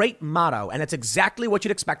great motto, and it's exactly what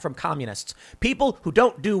you'd expect from communists. People who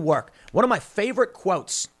don't do work. One of my favorite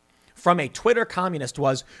quotes from a Twitter communist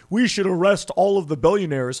was, "We should arrest all of the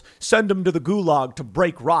billionaires, send them to the gulag to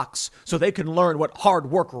break rocks so they can learn what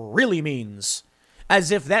hard work really means."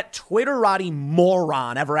 As if that Twitterati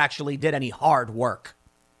moron ever actually did any hard work.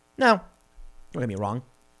 Now, don't get me wrong.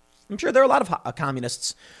 I'm sure there are a lot of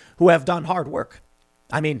communists who have done hard work.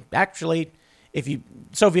 I mean, actually,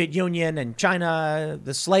 Soviet Union and China,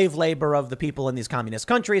 the slave labor of the people in these communist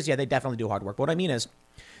countries, yeah, they definitely do hard work. But what I mean is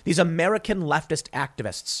these American leftist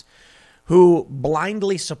activists who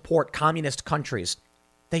blindly support communist countries,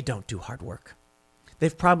 they don't do hard work.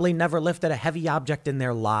 They've probably never lifted a heavy object in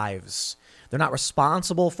their lives. They're not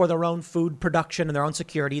responsible for their own food production and their own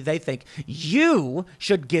security. They think you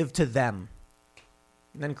should give to them.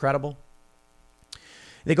 Isn't that incredible?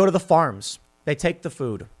 They go to the farms. They take the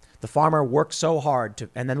food. The farmer works so hard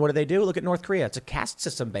and then what do? Look at North Korea. It's a caste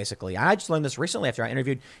system, basically. I just learned this recently after I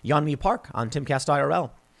interviewed Yeonmi Park on Timcast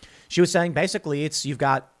IRL. She was saying basically you've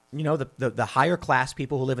got, the higher class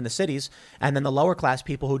people who live in the cities and then the lower class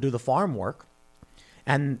people who do the farm work.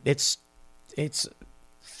 And it's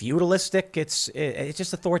feudalistic. It's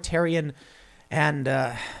just authoritarian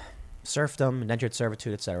and serfdom, indentured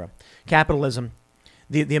servitude, etc. Capitalism,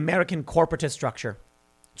 the American corporatist structure.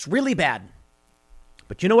 It's really bad.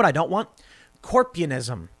 But you know what I don't want?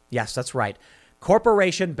 Corpianism. Yes, that's right.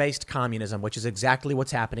 Corporation-based communism, which is exactly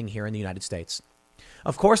what's happening here in the United States.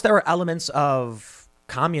 Of course, there are elements of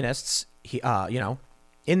communists,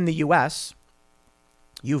 in the U.S.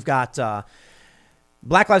 You've got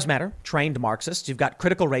Black Lives Matter, trained Marxists. You've got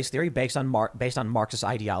critical race theory based on Marxist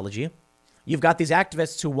ideology. You've got these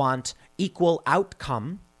activists who want equal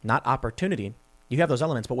outcome, not opportunity. You have those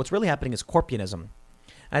elements, but what's really happening is corpianism.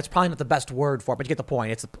 And it's probably not the best word for it, but you get the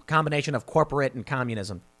point. It's a combination of corporate and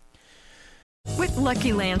communism. With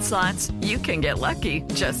Lucky Land Slots, you can get lucky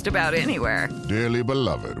just about anywhere. Dearly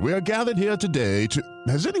beloved, we are gathered here today to...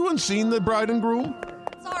 Has anyone seen the bride and groom?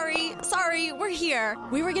 Sorry, we're here.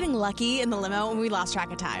 We were getting lucky in the limo and we lost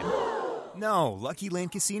track of time. No, Lucky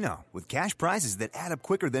Land Casino, with cash prizes that add up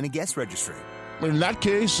quicker than a guest registry. In that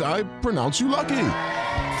case, I pronounce you lucky.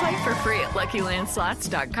 Play for free at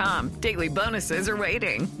LuckyLandSlots.com. Daily bonuses are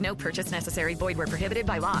waiting. No purchase necessary. Void where prohibited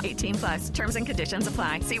by law. 18 plus. Terms and conditions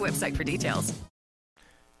apply. See website for details.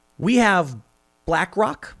 We have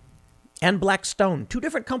BlackRock and Blackstone, two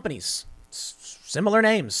different companies, similar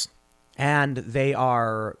names, and they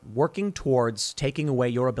are working towards taking away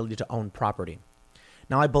your ability to own property.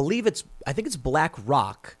 Now, I think it's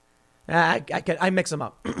BlackRock. I mix them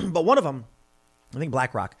up, but one of them, I think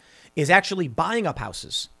BlackRock, is actually buying up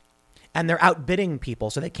houses, and they're outbidding people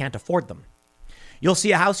so they can't afford them. You'll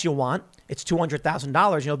see a house you want, it's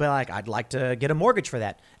 $200,000, and you'll be like, I'd like to get a mortgage for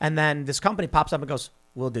that. And then this company pops up and goes,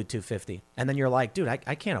 we'll do $250,000. And then you're like, dude, I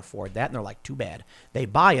can't afford that. And they're like, too bad. They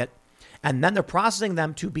buy it, and then they're processing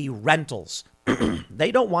them to be rentals.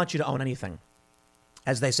 They don't want you to own anything.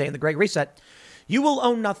 As they say in the Great Reset, you will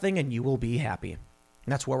own nothing and you will be happy. And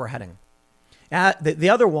that's where we're heading. The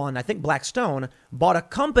other one, I think Blackstone, bought a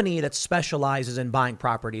company that specializes in buying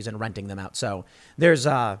properties and renting them out. So there's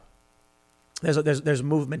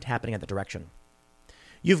movement happening in that direction.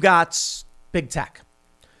 You've got big tech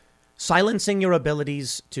silencing your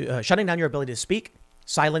abilities to shutting down your ability to speak,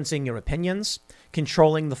 silencing your opinions,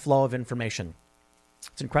 controlling the flow of information.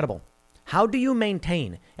 It's incredible. How do you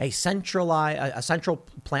maintain a central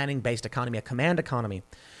planning based economy, a command economy?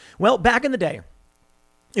 Well, back in the day,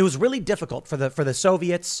 it was really difficult for the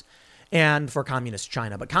Soviets and for communist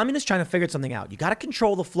China. But communist China figured something out. You got to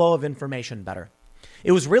control the flow of information better.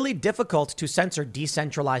 It was really difficult to censor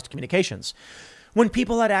decentralized communications. When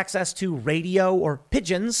people had access to radio or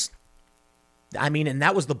pigeons, and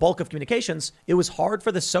that was the bulk of communications, it was hard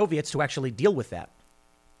for the Soviets to actually deal with that.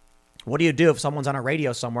 What do you do if someone's on a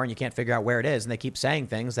radio somewhere and you can't figure out where it is and they keep saying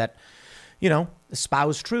things that,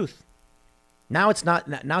 espouse truth? Now it's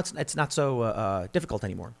not so difficult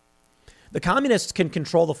anymore. The communists can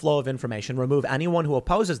control the flow of information, remove anyone who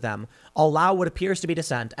opposes them, allow what appears to be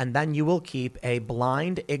dissent, and then you will keep a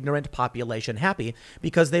blind, ignorant population happy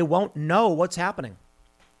because they won't know what's happening.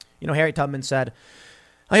 Harriet Tubman said,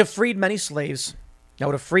 I have freed many slaves. I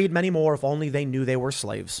would have freed many more if only they knew they were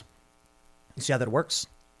slaves. You see how that works?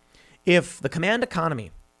 If the command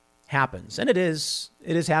economy happens, and it is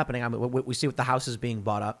happening, we see with the houses being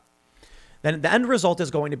bought up, then the end result is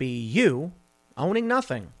going to be you owning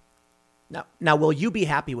nothing. Now, will you be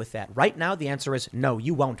happy with that? Right now, the answer is no,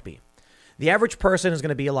 you won't be. The average person is going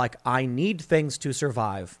to be like, I need things to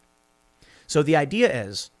survive. So the idea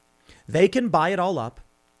is they can buy it all up,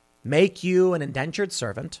 make you an indentured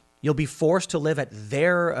servant. You'll be forced to live at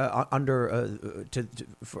their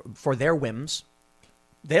for their whims.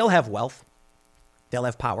 They'll have wealth. They'll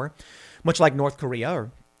have power, much like North Korea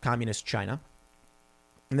or communist China.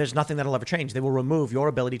 And there's nothing that'll ever change. They will remove your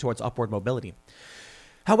ability towards upward mobility.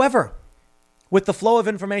 However, with the flow of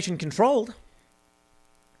information controlled,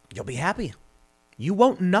 you'll be happy. You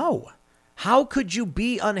won't know. How could you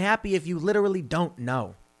be unhappy if you literally don't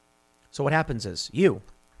know? So what happens is you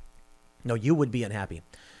would be unhappy.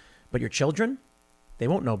 But your children, they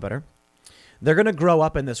won't know better. They're going to grow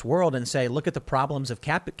up in this world and say, look at the problems of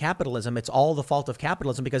capitalism. It's all the fault of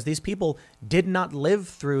capitalism because these people did not live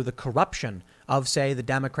through the corruption of, say, the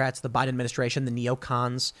Democrats, the Biden administration, the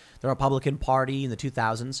neocons, the Republican Party in the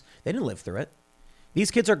 2000s. They didn't live through it.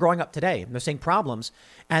 These kids are growing up today. They're seeing problems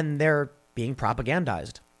and they're being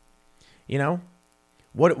propagandized.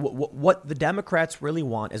 What the Democrats really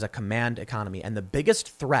want is a command economy. And the biggest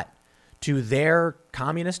threat to their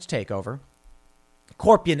communist takeover,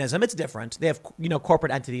 Corpianism, it's different. They have,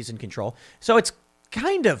 corporate entities in control. So it's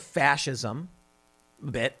kind of fascism a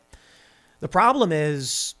bit. The problem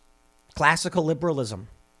is classical liberalism.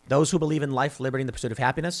 Those who believe in life, liberty, and the pursuit of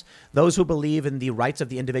happiness. Those who believe in the rights of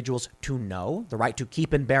the individuals to know, the right to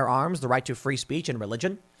keep and bear arms, the right to free speech and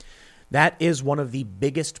religion. That is one of the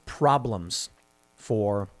biggest problems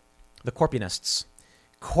for the Corpianists.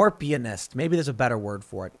 Corpianist, maybe there's a better word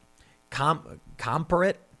for it.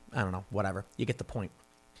 Comparate? I don't know, whatever. You get the point.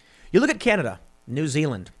 You look at Canada, New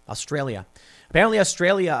Zealand, Australia. Apparently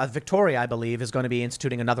Australia, Victoria, I believe, is going to be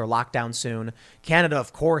instituting another lockdown soon. Canada,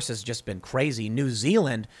 of course, has just been crazy. New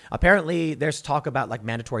Zealand, apparently there's talk about like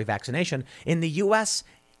mandatory vaccination. In the U.S.,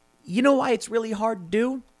 you know why it's really hard to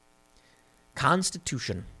do?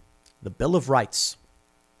 Constitution, the Bill of Rights.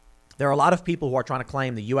 There are a lot of people who are trying to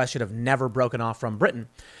claim the U.S. should have never broken off from Britain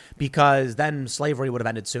because then slavery would have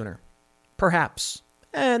ended sooner. Perhaps.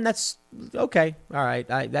 And that's okay. All right.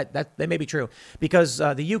 That may be true because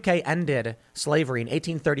the UK ended slavery in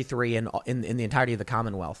 1833 in the entirety of the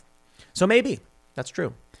Commonwealth. So maybe that's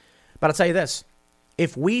true. But I'll tell you this.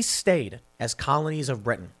 If we stayed as colonies of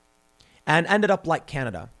Britain and ended up like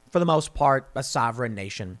Canada, for the most part, a sovereign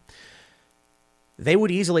nation, they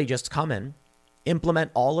would easily just come in,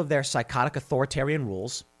 implement all of their psychotic authoritarian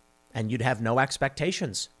rules, and you'd have no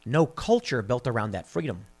expectations, no culture built around that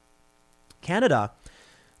freedom. Canada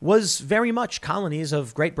was very much colonies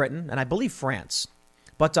of Great Britain and I believe France.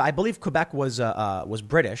 But I believe Quebec was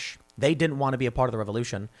British. They didn't want to be a part of the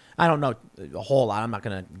revolution. I don't know a whole lot. I'm not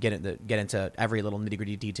going to get into every little nitty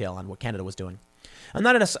gritty detail on what Canada was doing. I'm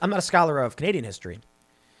not a scholar of Canadian history,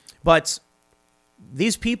 but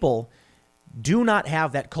these people do not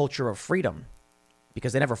have that culture of freedom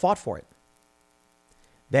because they never fought for it.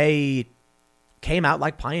 They came out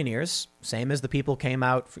like pioneers, same as the people came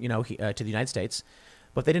out, to the United States,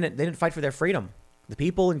 but they didn't fight for their freedom. The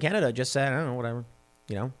people in Canada just said, I don't know, whatever.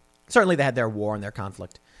 Certainly they had their war and their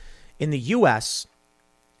conflict. In the U.S.,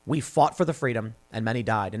 we fought for the freedom and many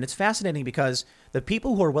died. And it's fascinating because the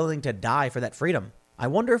people who are willing to die for that freedom, I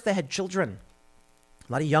wonder if they had children.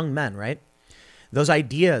 A lot of young men, right? Those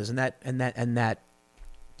ideas and that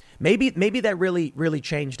maybe that really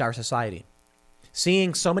changed our society.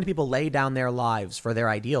 Seeing so many people lay down their lives for their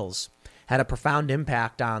ideals had a profound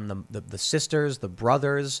impact on the sisters, the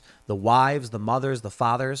brothers, the wives, the mothers, the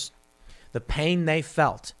fathers. The pain they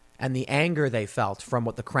felt and the anger they felt from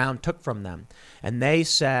what the crown took from them. And they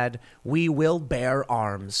said, we will bear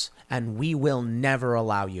arms and we will never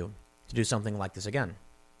allow you to do something like this again.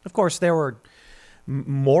 Of course, there were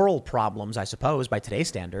moral problems, I suppose, by today's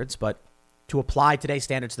standards, but to apply today's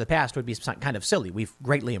standards to the past would be kind of silly. We've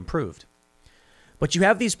greatly improved. But you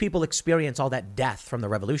have these people experience all that death from the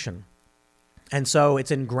revolution. And so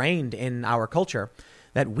it's ingrained in our culture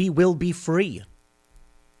that we will be free.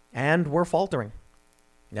 And we're faltering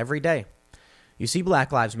every day. You see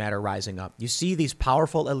Black Lives Matter rising up. You see these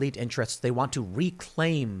powerful elite interests. They want to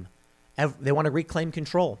reclaim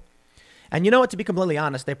control. And you know what, to be completely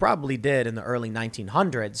honest, they probably did in the early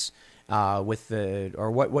 1900s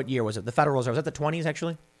what year was it? The Federal Reserve. Was that the 20s,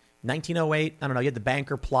 actually? 1908? I don't know. You had the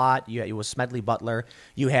banker plot. It was Smedley Butler.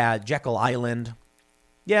 You had Jekyll Island.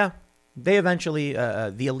 Yeah, they eventually,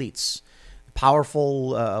 the elites,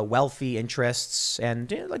 powerful, wealthy interests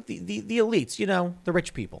and like the elites, the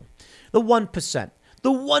rich people, the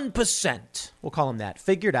 1%, we'll call them that,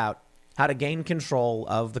 figured out how to gain control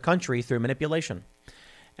of the country through manipulation.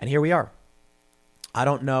 And here we are. I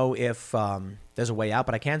don't know if there's a way out,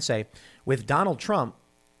 but I can say with Donald Trump,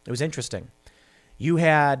 it was interesting. You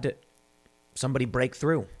had somebody break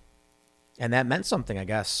through and that meant something, I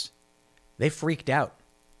guess. They freaked out.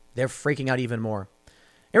 They're freaking out even more.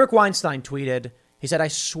 Eric Weinstein tweeted, he said, I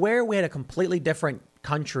swear we had a completely different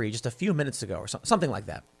country just a few minutes ago or something like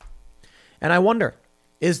that. And I wonder,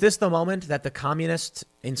 is this the moment that the communist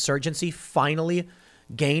insurgency finally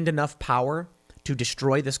gained enough power to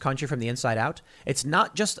destroy this country from the inside out? It's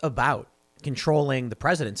not just about controlling the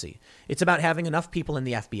presidency. It's about having enough people in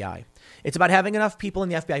the FBI. It's about having enough people in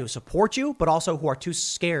the FBI who support you, but also who are too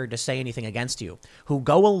scared to say anything against you, who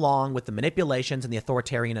go along with the manipulations and the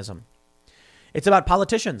authoritarianism. It's about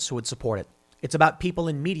politicians who would support it. It's about people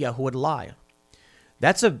in media who would lie.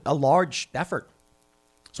 That's a large effort.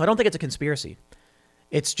 So I don't think it's a conspiracy.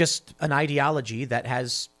 It's just an ideology that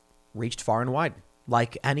has reached far and wide,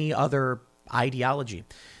 like any other ideology.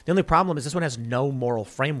 The only problem is this one has no moral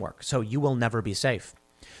framework, so you will never be safe.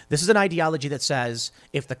 This is an ideology that says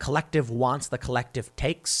if the collective wants, the collective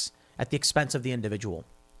takes at the expense of the individual.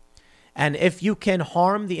 And if you can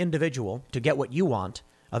harm the individual to get what you want,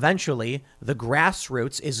 eventually, the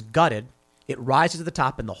grassroots is gutted, it rises to the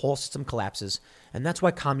top, and the whole system collapses. And that's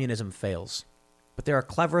why communism fails. But there are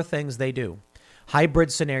clever things they do.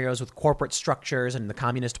 Hybrid scenarios with corporate structures and the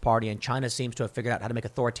Communist Party, and China seems to have figured out how to make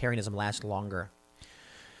authoritarianism last longer.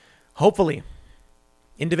 Hopefully,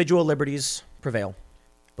 individual liberties prevail,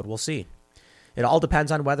 but we'll see. It all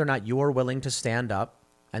depends on whether or not you are willing to stand up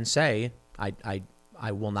and say,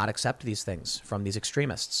 I will not accept these things from these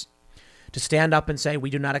extremists. To stand up and say, we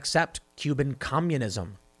do not accept Cuban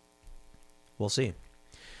communism. We'll see.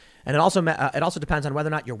 And it also depends on whether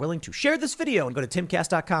or not you're willing to share this video and go to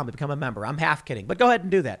timcast.com to become a member. I'm half kidding, but go ahead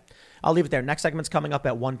and do that. I'll leave it there. Next segment's coming up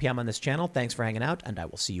at 1 p.m. on this channel. Thanks for hanging out, and I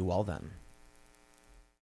will see you all then.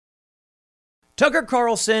 Tucker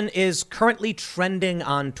Carlson is currently trending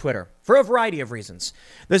on Twitter for a variety of reasons.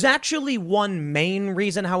 There's actually one main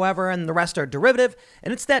reason, however, and the rest are derivative,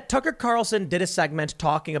 and it's that Tucker Carlson did a segment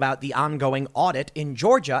talking about the ongoing audit in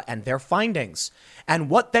Georgia and their findings.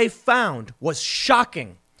 And what they found was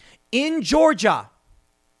shocking. In Georgia,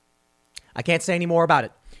 I can't say any more about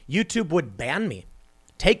it. YouTube would ban me.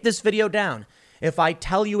 Take this video down if I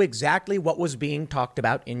tell you exactly what was being talked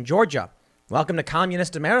about in Georgia. Welcome to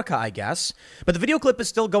communist America, I guess. But the video clip is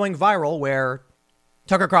still going viral where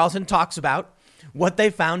Tucker Carlson talks about what they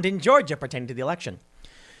found in Georgia pertaining to the election.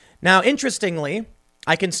 Now, interestingly,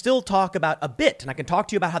 I can still talk about a bit, and I can talk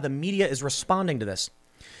to you about how the media is responding to this.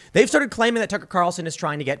 They've started claiming that Tucker Carlson is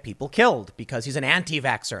trying to get people killed because he's an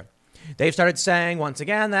anti-vaxxer. They've started saying, once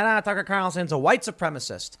again, that Tucker Carlson's a white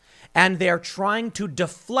supremacist. And they're trying to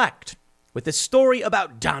deflect with this story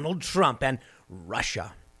about Donald Trump and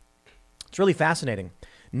Russia. It's really fascinating.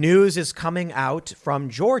 News is coming out from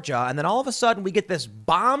Georgia, and then all of a sudden we get this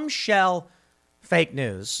bombshell fake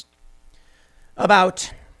news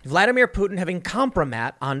about Vladimir Putin having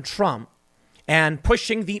compromat on Trump and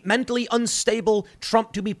pushing the mentally unstable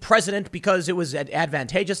Trump to be president because it was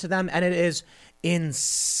advantageous to them. And it is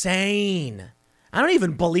insane. I don't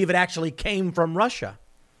even believe it actually came from Russia.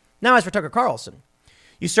 Now, as for Tucker Carlson,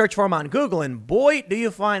 you search for him on Google and boy, do you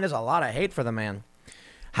find there's a lot of hate for the man.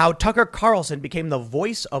 How Tucker Carlson became the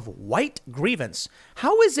voice of white grievance.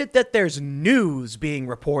 How is it that there's news being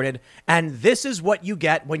reported and this is what you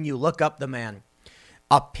get when you look up the man?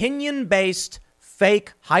 Opinion-based,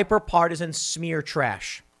 fake, hyper-partisan smear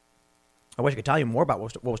trash. I wish I could tell you more about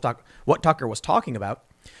what Tucker was talking about,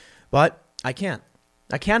 but I can't.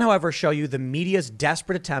 I can, however, show you the media's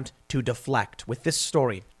desperate attempt to deflect with this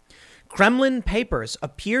story. Kremlin papers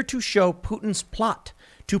appear to show Putin's plot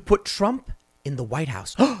to put Trump in the White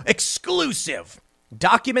House. Exclusive!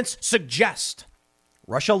 Documents suggest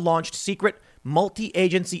Russia launched secret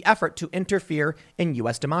multi-agency effort to interfere in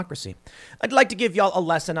U.S. democracy. I'd like to give y'all a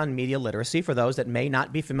lesson on media literacy for those that may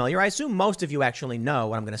not be familiar. I assume most of you actually know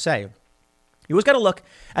what I'm going to say. You always got to look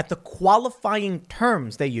at the qualifying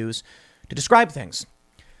terms they use to describe things.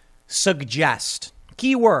 Suggest.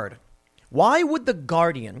 Key word. Why would The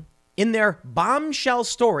Guardian, in their bombshell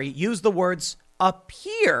story, use the words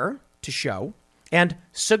appear to show and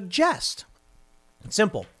suggest? It's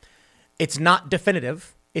simple. It's not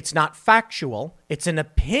definitive. It's not factual. It's an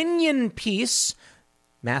opinion piece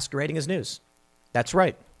masquerading as news. That's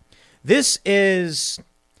right. It's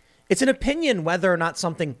an opinion whether or not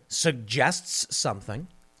something suggests something.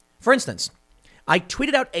 For instance, I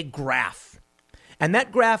tweeted out a graph, and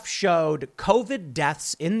that graph showed COVID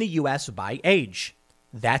deaths in the U.S. by age.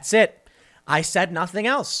 That's it. I said nothing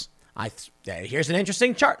else. Here's an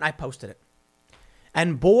interesting chart, and I posted it.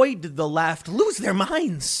 And boy, did the left lose their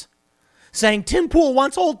minds, saying Tim Pool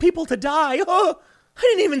wants old people to die. Oh, I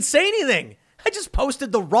didn't even say anything. I just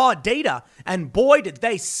posted the raw data, and boy, did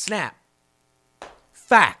they snap.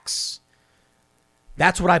 Facts.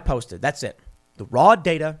 That's what I posted. That's it. The raw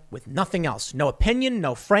data with nothing else. No opinion,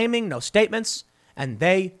 no framing, no statements, and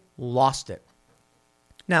they lost it.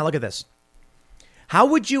 Now, look at this. How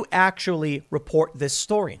would you actually report this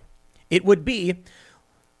story? It would be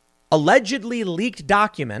allegedly leaked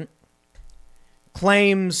document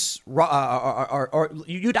claims, or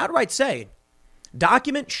you'd outright say,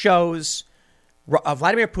 document shows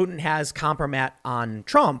Vladimir Putin has compromat on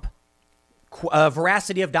Trump,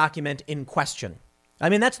 veracity of document in question. I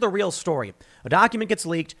mean, that's the real story. A document gets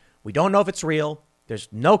leaked. We don't know if it's real. There's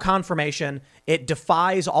no confirmation. It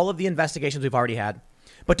defies all of the investigations we've already had.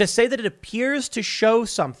 But to say that it appears to show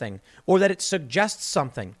something or that it suggests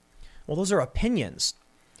something, well, those are opinions.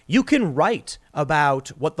 You can write about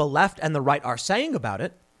what the left and the right are saying about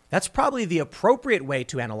it. That's probably the appropriate way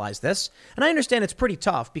to analyze this. And I understand it's pretty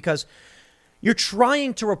tough because you're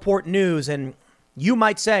trying to report news and you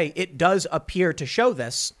might say it does appear to show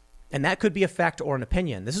this, and that could be a fact or an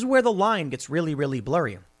opinion. This is where the line gets really, really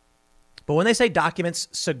blurry. But when they say documents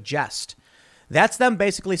suggest, that's them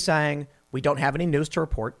basically saying we don't have any news to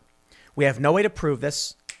report. We have no way to prove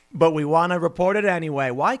this, but we want to report it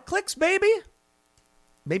anyway. Why? Clicks, baby.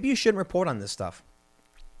 Maybe you shouldn't report on this stuff.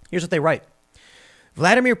 Here's what they write.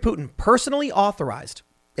 Vladimir Putin personally authorized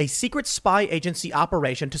a secret spy agency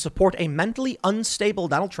operation to support a mentally unstable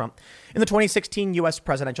Donald Trump in the 2016 U.S.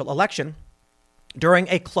 presidential election during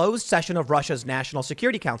a closed session of Russia's National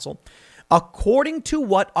Security Council, according to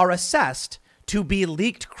what are assessed to be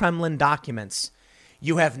leaked Kremlin documents.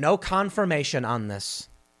 You have no confirmation on this.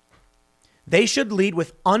 They should lead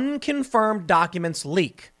with unconfirmed documents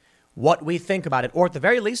leak what we think about it, or at the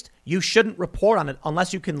very least, you shouldn't report on it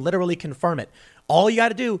unless you can literally confirm it. All you got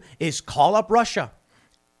to do is call up Russia.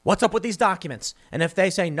 What's up with these documents? And if they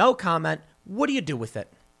say no comment, what do you do with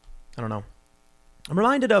it? I don't know. I'm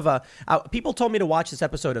reminded of people told me to watch this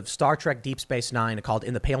episode of Star Trek Deep Space Nine called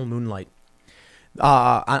In the Pale Moonlight.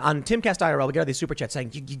 On Timcast IRL, we get all these super chats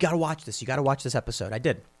saying, you got to watch this. You got to watch this episode. I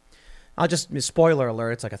did. I'll just, spoiler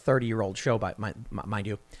alert, it's like a 30-year-old show, mind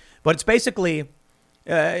you. But it's basically,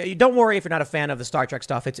 don't worry if you're not a fan of the Star Trek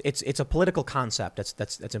stuff. It's a political concept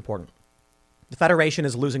that's important. The Federation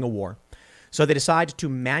is losing a war. So they decide to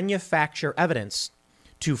manufacture evidence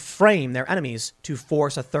to frame their enemies to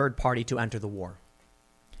force a third party to enter the war.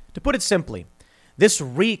 To put it simply, this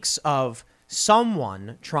reeks of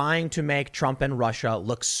someone trying to make Trump and Russia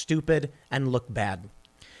look stupid and look bad.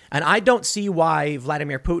 And I don't see why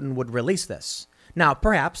Vladimir Putin would release this. Now,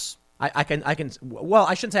 perhaps I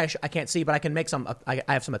shouldn't say I can't see, but I can make I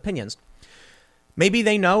have some opinions. Maybe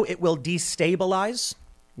they know it will destabilize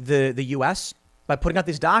the U.S. by putting out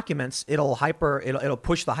these documents. It'll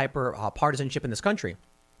push the partisanship in this country.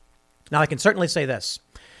 Now, I can certainly say this.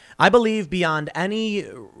 I believe beyond any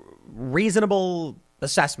reasonable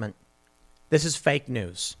assessment, this is fake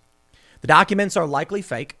news. The documents are likely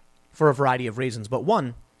fake for a variety of reasons. But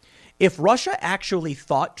one, if Russia actually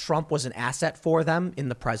thought Trump was an asset for them in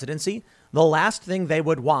the presidency, the last thing they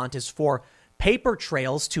would want is for paper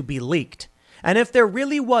trails to be leaked. And if there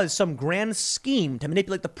really was some grand scheme to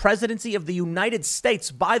manipulate the presidency of the United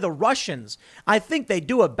States by the Russians, I think they'd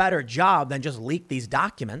do a better job than just leak these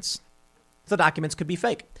documents. The documents could be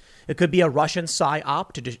fake. It could be a Russian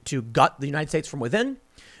psyop to gut the United States from within,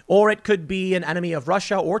 or it could be an enemy of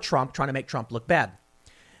Russia or Trump trying to make Trump look bad.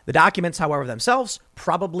 The documents, however, themselves,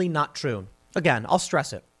 probably not true. Again, I'll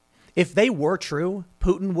stress it. If they were true,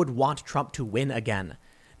 Putin would want Trump to win again,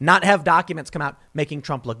 not have documents come out making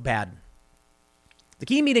Trump look bad. The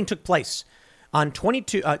key meeting took place on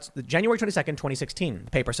January 22nd, 2016,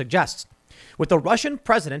 the paper suggests, with the Russian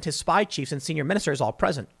president, his spy chiefs, and senior ministers all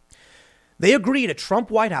present. They agreed a Trump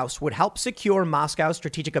White House would help secure Moscow's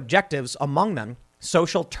strategic objectives, among them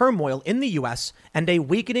social turmoil in the U.S. and a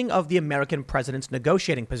weakening of the American president's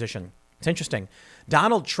negotiating position. It's interesting.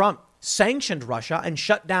 Donald Trump sanctioned Russia and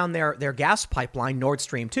shut down their gas pipeline, Nord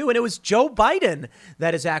Stream 2. And it was Joe Biden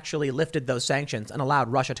that has actually lifted those sanctions and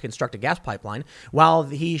allowed Russia to construct a gas pipeline, while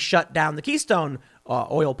he shut down the Keystone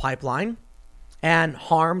oil pipeline and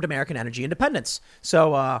harmed American energy independence.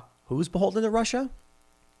 So who's beholden to Russia?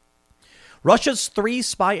 Russia's 3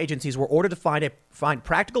 spy agencies were ordered to find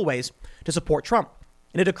practical ways to support Trump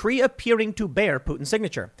in a decree appearing to bear Putin's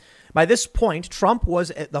signature. By this point, Trump was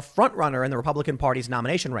the frontrunner in the Republican Party's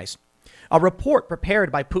nomination race. A report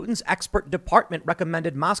prepared by Putin's expert department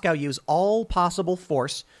recommended Moscow use all possible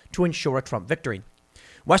force to ensure a Trump victory.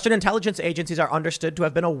 Western intelligence agencies are understood to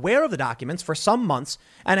have been aware of the documents for some months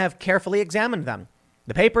and have carefully examined them.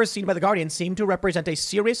 The papers seen by The Guardian seem to represent a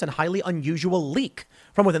serious and highly unusual leak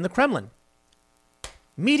from within the Kremlin.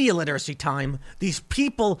 Media literacy time. These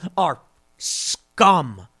people are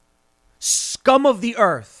scum. Scum of the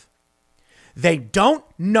earth. They don't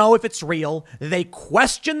know if it's real. They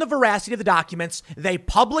question the veracity of the documents. They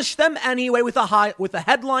publish them anyway with a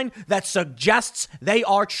headline that suggests they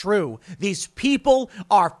are true. These people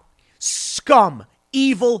are scum.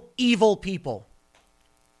 Evil, evil people.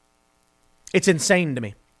 It's insane to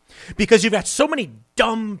me. Because you've got so many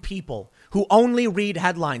dumb people who only read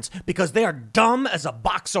headlines because they are dumb as a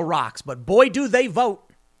box of rocks. But boy, do they vote.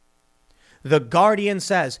 The Guardian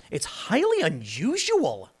says it's highly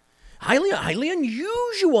unusual. Highly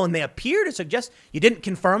unusual. And they appear to suggest you didn't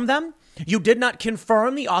confirm them. You did not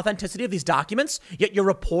confirm the authenticity of these documents, yet you're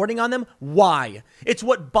reporting on them. Why? It's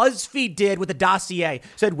what BuzzFeed did with the dossier.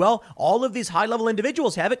 Said, well, all of these high-level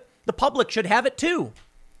individuals have it. The public should have it too.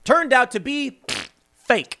 Turned out to be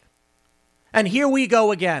fake. And here we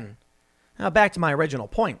go again. Now back to my original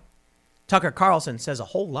point. Tucker Carlson says a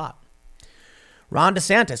whole lot. Ron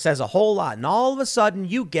DeSantis says a whole lot. And all of a sudden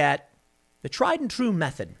you get the tried and true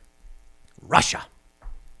method. Russia.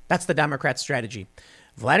 That's the Democrats' strategy.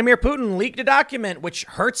 Vladimir Putin leaked a document which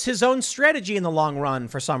hurts his own strategy in the long run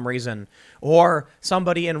for some reason. Or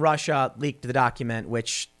somebody in Russia leaked the document,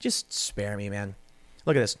 which just spare me, man.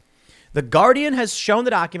 Look at this. The Guardian has shown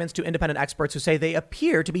the documents to independent experts who say they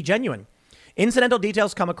appear to be genuine. Incidental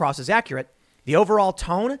details come across as accurate. The overall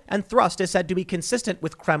tone and thrust is said to be consistent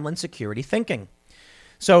with Kremlin security thinking.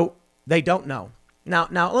 So they don't know. Now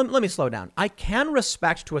let me slow down. I can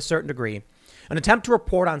respect to a certain degree an attempt to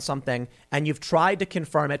report on something and you've tried to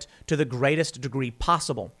confirm it to the greatest degree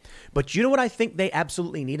possible. But you know what I think they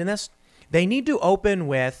absolutely need in this? They need to open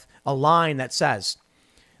with a line that says,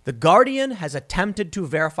 the Guardian has attempted to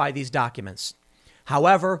verify these documents.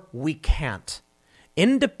 However, we can't.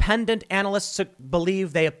 Independent analysts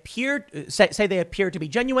believe they say they appear to be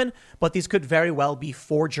genuine, but these could very well be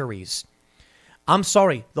forgeries. I'm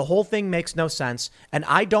sorry, the whole thing makes no sense. And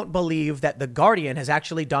I don't believe that the Guardian has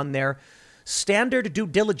actually done their standard due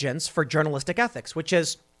diligence for journalistic ethics, which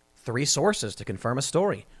is 3 sources to confirm a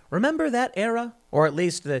story. Remember that era? Or at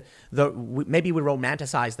least maybe we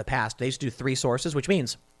romanticize the past. They used to do 3 sources, which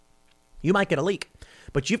means you might get a leak,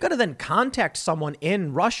 but you've got to then contact someone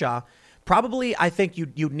in Russia. Probably, I think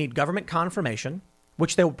you'd need government confirmation,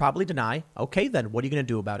 which they will probably deny. Okay, then what are you going to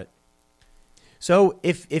do about it? So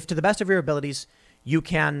if to the best of your abilities, you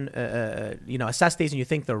can, assess these and you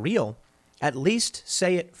think they're real, at least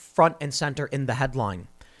say it front and center in the headline.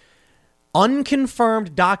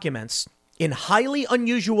 Unconfirmed documents in highly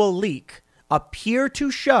unusual leak appear to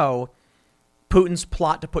show Putin's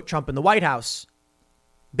plot to put Trump in the White House.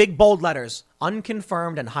 Big bold letters,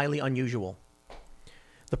 unconfirmed and highly unusual.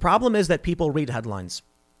 The problem is that people read headlines,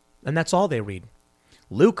 and that's all they read.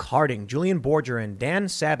 Luke Harding, Julian Borger, and Dan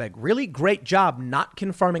Sabig, really great job not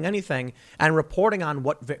confirming anything and reporting on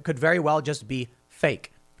what could very well just be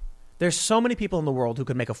fake. There's so many people in the world who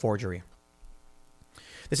could make a forgery.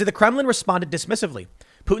 They say the Kremlin responded dismissively.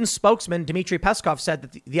 Putin's spokesman, Dmitry Peskov, said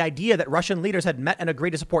that the idea that Russian leaders had met and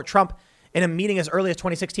agreed to support Trump in a meeting as early as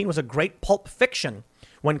 2016 was a great pulp fiction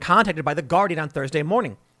when contacted by The Guardian on Thursday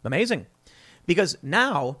morning. Amazing. Because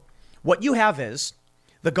now what you have is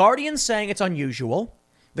The Guardian saying it's unusual.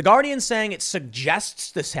 The Guardian saying it suggests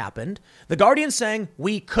this happened. The Guardian saying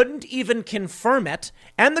we couldn't even confirm it.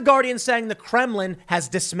 And The Guardian saying the Kremlin has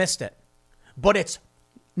dismissed it. But it's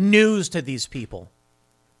news to these people.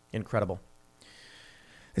 Incredible.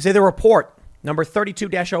 They say the report, number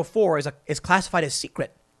 32-04, is classified as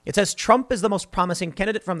secret. It says Trump is the most promising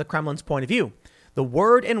candidate from the Kremlin's point of view. The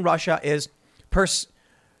word in Russia is perspectivny.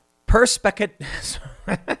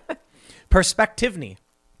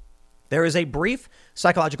 There is a brief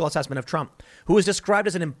psychological assessment of Trump, who is described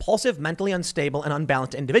as an impulsive, mentally unstable, and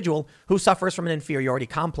unbalanced individual who suffers from an inferiority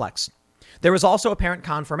complex. There is also apparent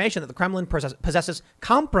confirmation that the Kremlin possesses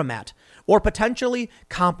compromat or potentially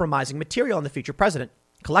compromising material on the future president,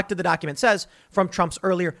 collected, the document says, from Trump's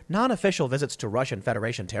earlier non-official visits to Russian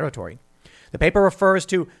Federation territory. The paper refers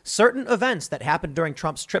to certain events that happened during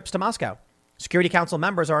Trump's trips to Moscow. Security Council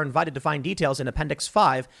members are invited to find details in Appendix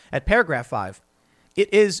 5 at paragraph 5.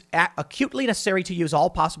 It is acutely necessary to use all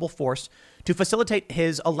possible force to facilitate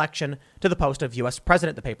his election to the post of U.S.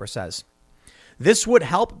 president, the paper says. This would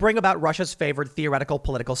help bring about Russia's favored theoretical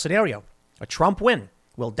political scenario. A Trump win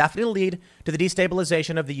will definitely lead to the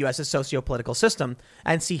destabilization of the U.S.'s socio-political system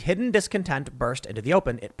and see hidden discontent burst into the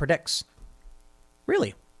open, it predicts.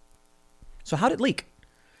 Really? So how did it leak?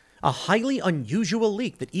 A highly unusual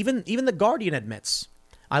leak that even the Guardian admits.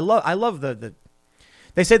 I love the.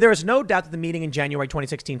 They say there is no doubt that the meeting in January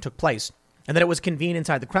 2016 took place and that it was convened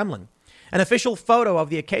inside the Kremlin. An official photo of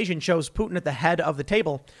the occasion shows Putin at the head of the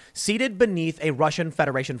table, seated beneath a Russian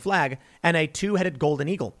Federation flag and a two-headed golden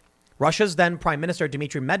eagle. Russia's then Prime Minister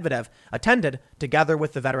Dmitry Medvedev attended together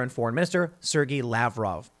with the veteran foreign minister Sergei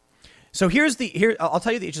Lavrov. So I'll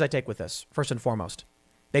tell you the issues I take with this. First and foremost,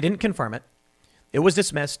 they didn't confirm it. It was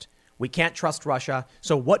dismissed. We can't trust Russia.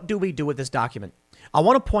 So what do we do with this document? I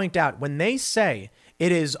want to point out when they say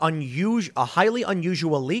it is a highly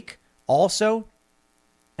unusual leak, also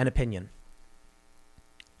an opinion.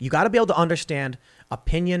 You got to be able to understand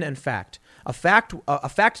opinion and fact. A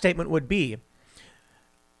fact statement would be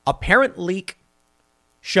apparent leak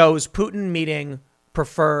shows Putin meeting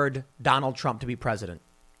preferred Donald Trump to be president.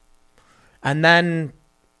 And then,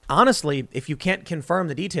 honestly, if you can't confirm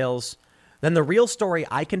the details, then the real story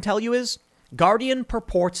I can tell you is Guardian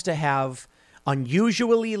purports to have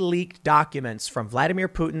unusually leaked documents from Vladimir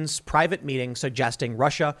Putin's private meeting suggesting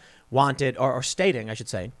Russia wanted, or stating, I should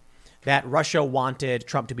say, that Russia wanted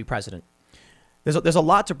Trump to be president. There's a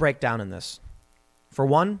lot to break down in this. For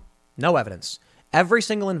one, no evidence. Every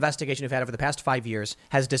single investigation we've had over the past 5 years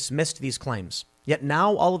has dismissed these claims. Yet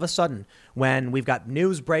now, all of a sudden, when we've got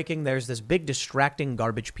news breaking, there's this big distracting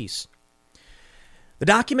garbage piece. The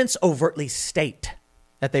documents overtly state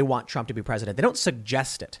that they want Trump to be president. They don't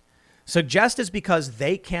suggest it. Suggest is because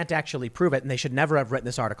they can't actually prove it, and they should never have written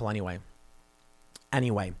this article anyway.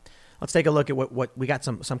 Anyway, let's take a look at what we got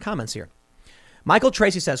some comments here. Michael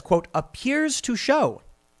Tracy says, quote, appears to show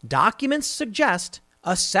documents suggest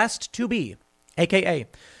assessed to be, aka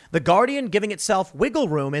the Guardian giving itself wiggle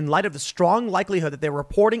room in light of the strong likelihood that their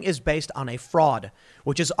reporting is based on a fraud,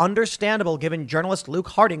 which is understandable given journalist Luke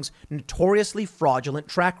Harding's notoriously fraudulent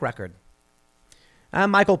track record.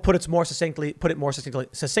 Michael put it more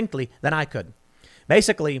succinctly than I could.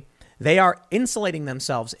 Basically, they are insulating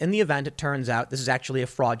themselves in the event it turns out this is actually a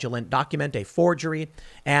fraudulent document, a forgery,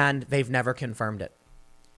 and they've never confirmed it.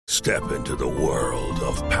 Step into the world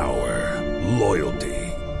of power, loyalty,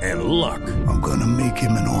 and luck. I'm gonna make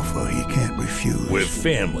him an offer he can't refuse. With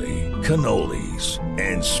family, cannolis,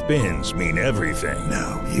 and spins mean everything.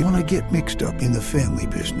 Now, you wanna get mixed up in the family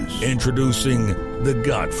business. Introducing The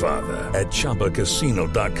Godfather at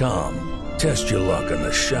ChumbaCasino.com. Test your luck in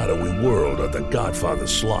the shadowy world of The Godfather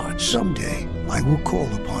slot. Someday, I will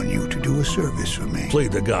call upon you to do a service for me. Play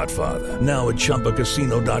The Godfather now at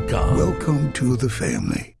ChumbaCasino.com. Welcome to the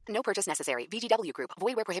family. No No purchase necessary. VGW Group.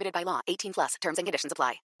 Void where prohibited by law. 18 plus. Terms and conditions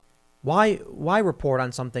apply. Why report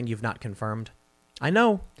on something you've not confirmed? I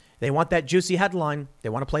know they want that juicy headline. They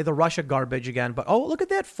want to play the Russia garbage again. But oh, look at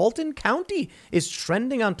that. Fulton County is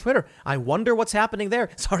trending on Twitter. I wonder what's happening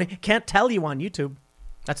there. Sorry, can't tell you on YouTube.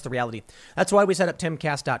 That's the reality. That's why we set up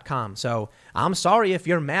timcast.com. So I'm sorry if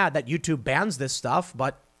you're mad that YouTube bans this stuff,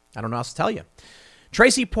 but I don't know what else to tell you.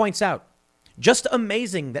 Tracy points out, just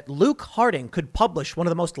amazing that Luke Harding could publish one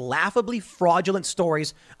of the most laughably fraudulent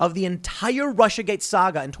stories of the entire Russiagate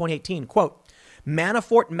saga in 2018. Quote,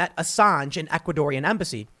 Manafort met Assange in Ecuadorian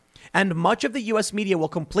embassy, and much of the U.S. media will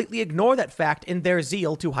completely ignore that fact in their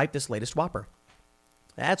zeal to hype this latest whopper.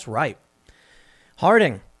 That's right.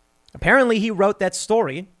 Harding. Apparently, he wrote that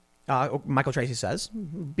story. Michael Tracy says,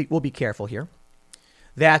 we'll be careful here,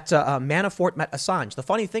 that Manafort met Assange. The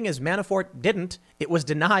funny thing is Manafort didn't. It was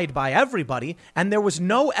denied by everybody, and there was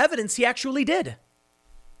no evidence he actually did. Isn't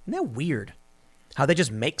that weird? How they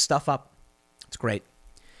just make stuff up. It's great.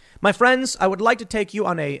 My friends, I would like to take you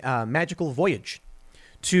on a magical voyage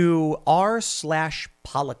to r/politics.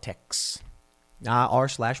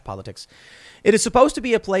 r/politics. It is supposed to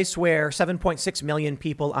be a place where 7.6 million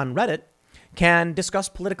people on Reddit can discuss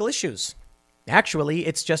political issues. Actually,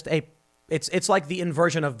 it's just it's like the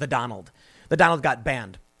inversion of the Donald. The Donald got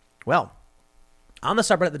banned. Well, on the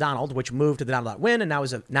subreddit The Donald, which moved to the Donald.win and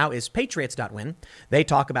now is Patriots.win, they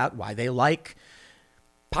talk about why they like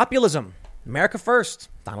populism, America first,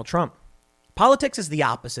 Donald Trump. Politics is the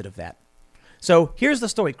opposite of that. So here's the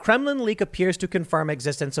story. Kremlin leak appears to confirm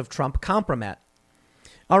existence of Trump compromat.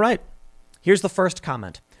 All right, here's the first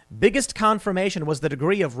comment. Biggest confirmation was the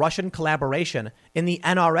degree of Russian collaboration in the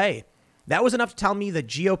NRA. That was enough to tell me the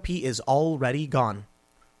GOP is already gone.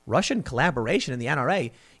 Russian collaboration in the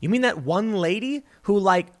NRA? You mean that one lady who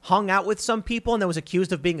hung out with some people and that was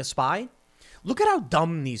accused of being a spy? Look at how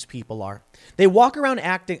dumb these people are. They walk around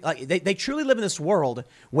acting like they truly live in this world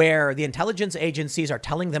where the intelligence agencies are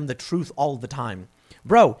telling them the truth all the time.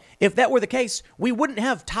 Bro, if that were the case, we wouldn't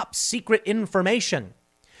have top secret information.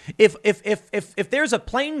 If there's a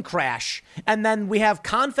plane crash and then we have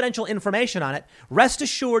confidential information on it, rest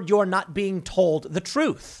assured you're not being told the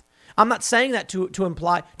truth. I'm not saying that to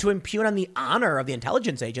impugn on the honor of the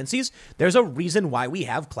intelligence agencies. There's a reason why we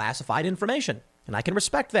have classified information, and I can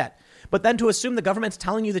respect that. But then to assume the government's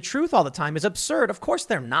telling you the truth all the time is absurd. Of course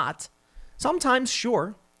they're not. Sometimes,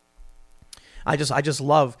 sure. I just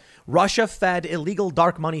love Russia fed illegal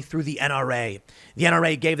dark money through the NRA. The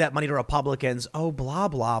NRA gave that money to Republicans. Oh, blah,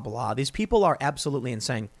 blah, blah. These people are absolutely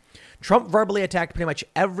insane. Trump verbally attacked pretty much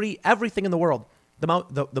everything in the world.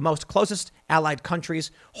 The most closest allied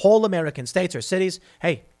countries, whole American states or cities.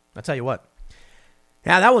 Hey, I'll tell you what.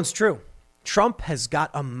 Yeah, that one's true. Trump has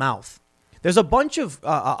got a mouth. There's a bunch of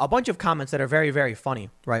comments that are very, very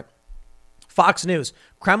funny, right? Fox News.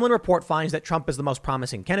 Kremlin report finds that Trump is the most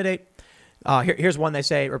promising candidate. Here's one they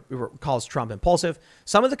say calls Trump impulsive.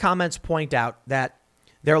 Some of the comments point out that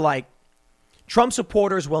they're like, Trump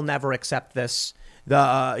supporters will never accept this.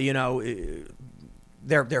 They're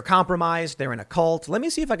compromised. They're in a cult. Let me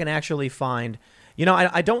see if I can actually find.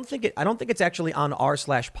 I don't think it's actually on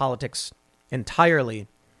r/politics entirely,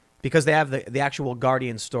 because they have the actual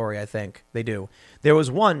Guardian story. I think they do. There was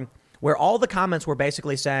one where all the comments were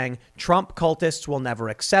basically saying Trump cultists will never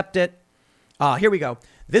accept it. Here we go.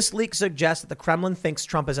 This leak suggests that the Kremlin thinks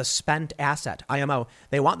Trump is a spent asset. IMO.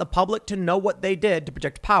 They want the public to know what they did to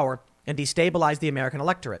project power and destabilize the American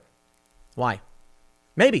electorate. Why?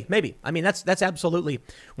 Maybe. I mean, that's absolutely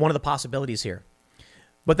one of the possibilities here.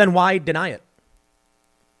 But then why deny it?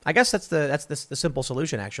 I guess that's the simple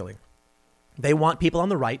solution, actually. They want people on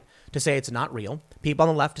the right to say it's not real, people on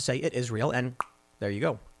the left to say it is real, and there you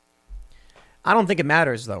go. I don't think it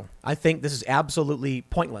matters, though. I think this is absolutely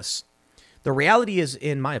pointless. The reality is,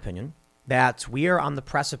 in my opinion, that we are on the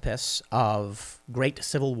precipice of great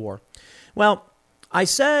civil war. Well, I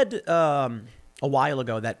said a while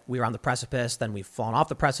ago that we were on the precipice, then we've fallen off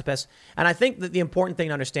the precipice. And I think that the important thing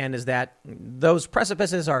to understand is that those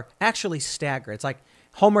precipices are actually staggered. It's like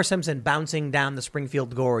Homer Simpson bouncing down the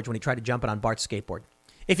Springfield Gorge when he tried to jump it on Bart's skateboard,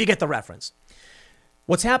 if you get the reference.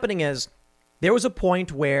 What's happening is there was a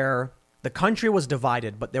point where the country was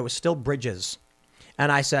divided, but there was still bridges.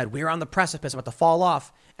 And I said, we're on the precipice, about to fall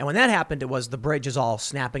off. And when that happened, it was the bridge is all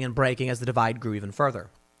snapping and breaking as the divide grew even further.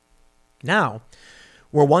 Now,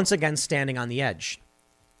 we're once again standing on the edge.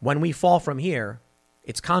 When we fall from here,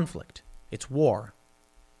 it's conflict. It's war.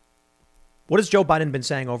 What has Joe Biden been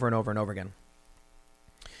saying over and over and over again?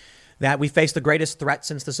 That we face the greatest threat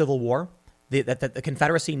since the Civil War? That the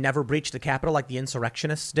Confederacy never breached the Capitol like the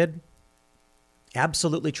insurrectionists did?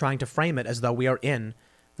 Absolutely trying to frame it as though we are in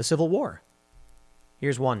the Civil War.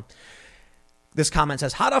 Here's one. This comment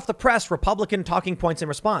says, hot off the press, Republican talking points in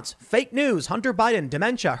response. Fake news, Hunter Biden,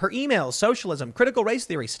 dementia, her emails, socialism, critical race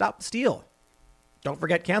theory, stop the steal. Don't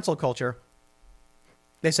forget cancel culture.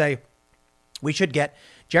 They say, we should get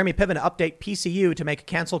Jeremy Piven to update PCU to make a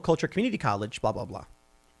cancel culture community college, blah, blah, blah.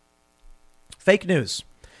 Fake news.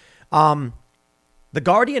 The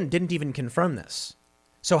Guardian didn't even confirm this.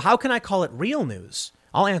 So how can I call it real news?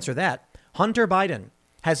 I'll answer that. Hunter Biden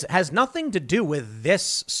has nothing to do with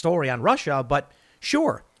this story on Russia, but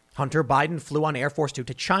sure, Hunter Biden flew on Air Force Two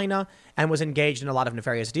to China and was engaged in a lot of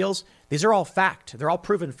nefarious deals. These are all fact. They're all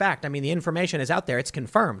proven fact. I mean, the information is out there. It's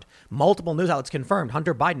confirmed. Multiple news outlets confirmed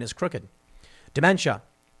Hunter Biden is crooked. Dementia,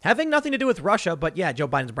 having nothing to do with Russia, but yeah, Joe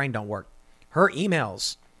Biden's brain don't work. Her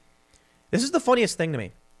emails. This is the funniest thing to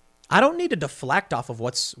me. I don't need to deflect off of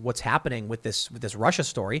what's happening with this Russia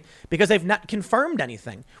story because they've not confirmed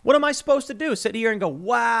anything. What am I supposed to do? Sit here and go,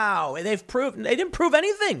 wow, they didn't prove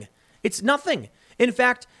anything. It's nothing. In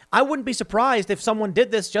fact, I wouldn't be surprised if someone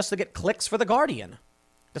did this just to get clicks for The Guardian.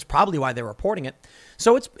 That's probably why they're reporting it.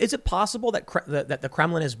 So is it possible that the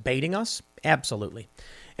Kremlin is baiting us? Absolutely.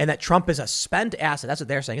 And that Trump is a spent asset. That's what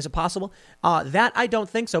they're saying. Is it possible? That I don't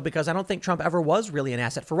think so, because I don't think Trump ever was really an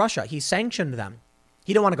asset for Russia. He sanctioned them.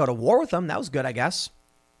 He didn't want to go to war with them. That was good, I guess.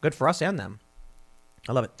 Good for us and them.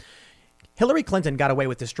 I love it. Hillary Clinton got away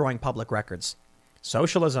with destroying public records.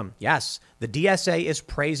 Socialism. Yes, the DSA is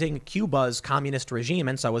praising Cuba's communist regime,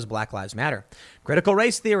 and so is Black Lives Matter. Critical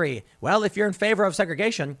race theory. Well, if you're in favor of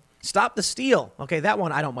segregation, stop the steal. Okay, that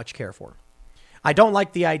one I don't much care for. I don't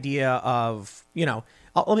like the idea of,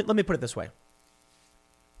 let me put it this way.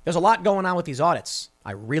 There's a lot going on with these audits.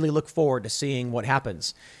 I really look forward to seeing what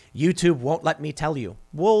happens. YouTube won't let me tell you.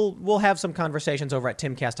 We'll have some conversations over at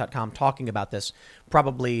timcast.com talking about this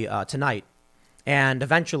probably tonight. And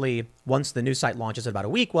eventually, once the news site launches in about a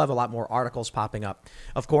week, we'll have a lot more articles popping up.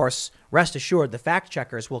 Of course, rest assured, the fact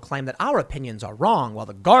checkers will claim that our opinions are wrong while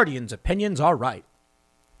the Guardian's opinions are right.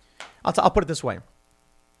 I'll put it this way.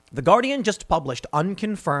 The Guardian just published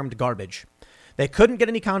unconfirmed garbage. They couldn't get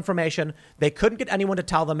any confirmation. They couldn't get anyone to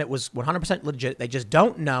tell them it was 100% legit. They just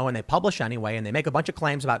don't know, and they publish anyway, and they make a bunch of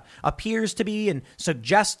claims about appears to be and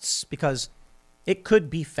suggests, because it could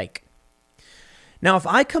be fake. Now, if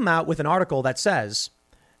I come out with an article that says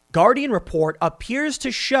Guardian report appears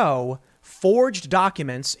to show forged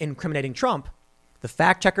documents incriminating Trump, the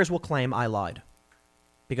fact checkers will claim I lied,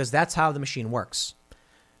 because that's how the machine works.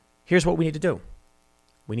 Here's what we need to do.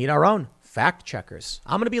 We need our own fact checkers.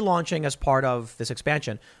 I'm going to be launching, as part of this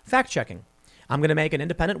expansion, fact checking. I'm going to make an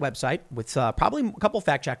independent website with probably a couple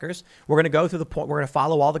fact checkers. We're going to go through we're going to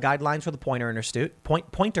follow all the guidelines for the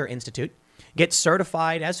Poynter Institute, get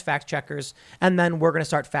certified as fact checkers, and then we're going to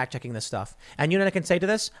start fact checking this stuff. And you know what I can say to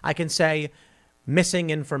this? I can say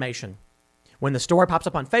missing information. When the story pops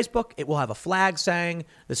up on Facebook, it will have a flag saying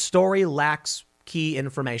the story lacks key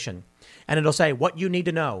information. And it'll say what you need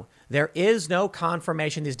to know. There is no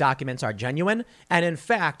confirmation these documents are genuine. And in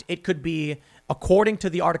fact, it could be, according to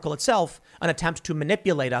the article itself, an attempt to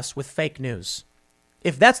manipulate us with fake news.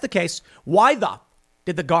 If that's the case, why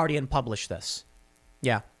did the Guardian publish this?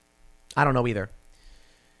 Yeah, I don't know either.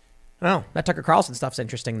 Oh, that Tucker Carlson stuff's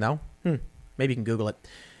interesting, though. Maybe you can Google it.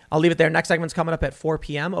 I'll leave it there. Next segment's coming up at 4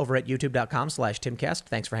 p.m. over at youtube.com/Timcast.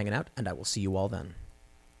 Thanks for hanging out, and I will see you all then.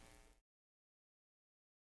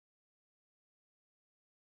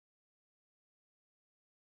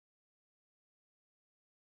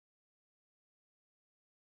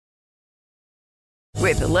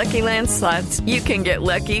 With the Lucky Land Slots, you can get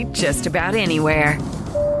lucky just about anywhere.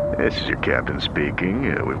 This is your captain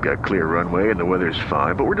speaking. We've got clear runway and the weather's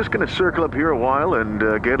fine, but we're just going to circle up here a while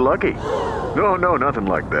and get lucky. No, nothing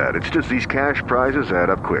like that. It's just these cash prizes add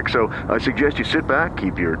up quick. So I suggest you sit back,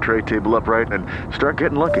 keep your tray table upright, and start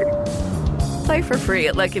getting lucky. Play for free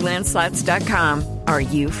at LuckyLandSlots.com. Are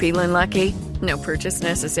you feeling lucky? No purchase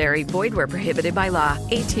necessary. Void where prohibited by law.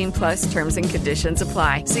 18+ terms and conditions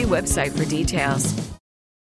apply. See website for details.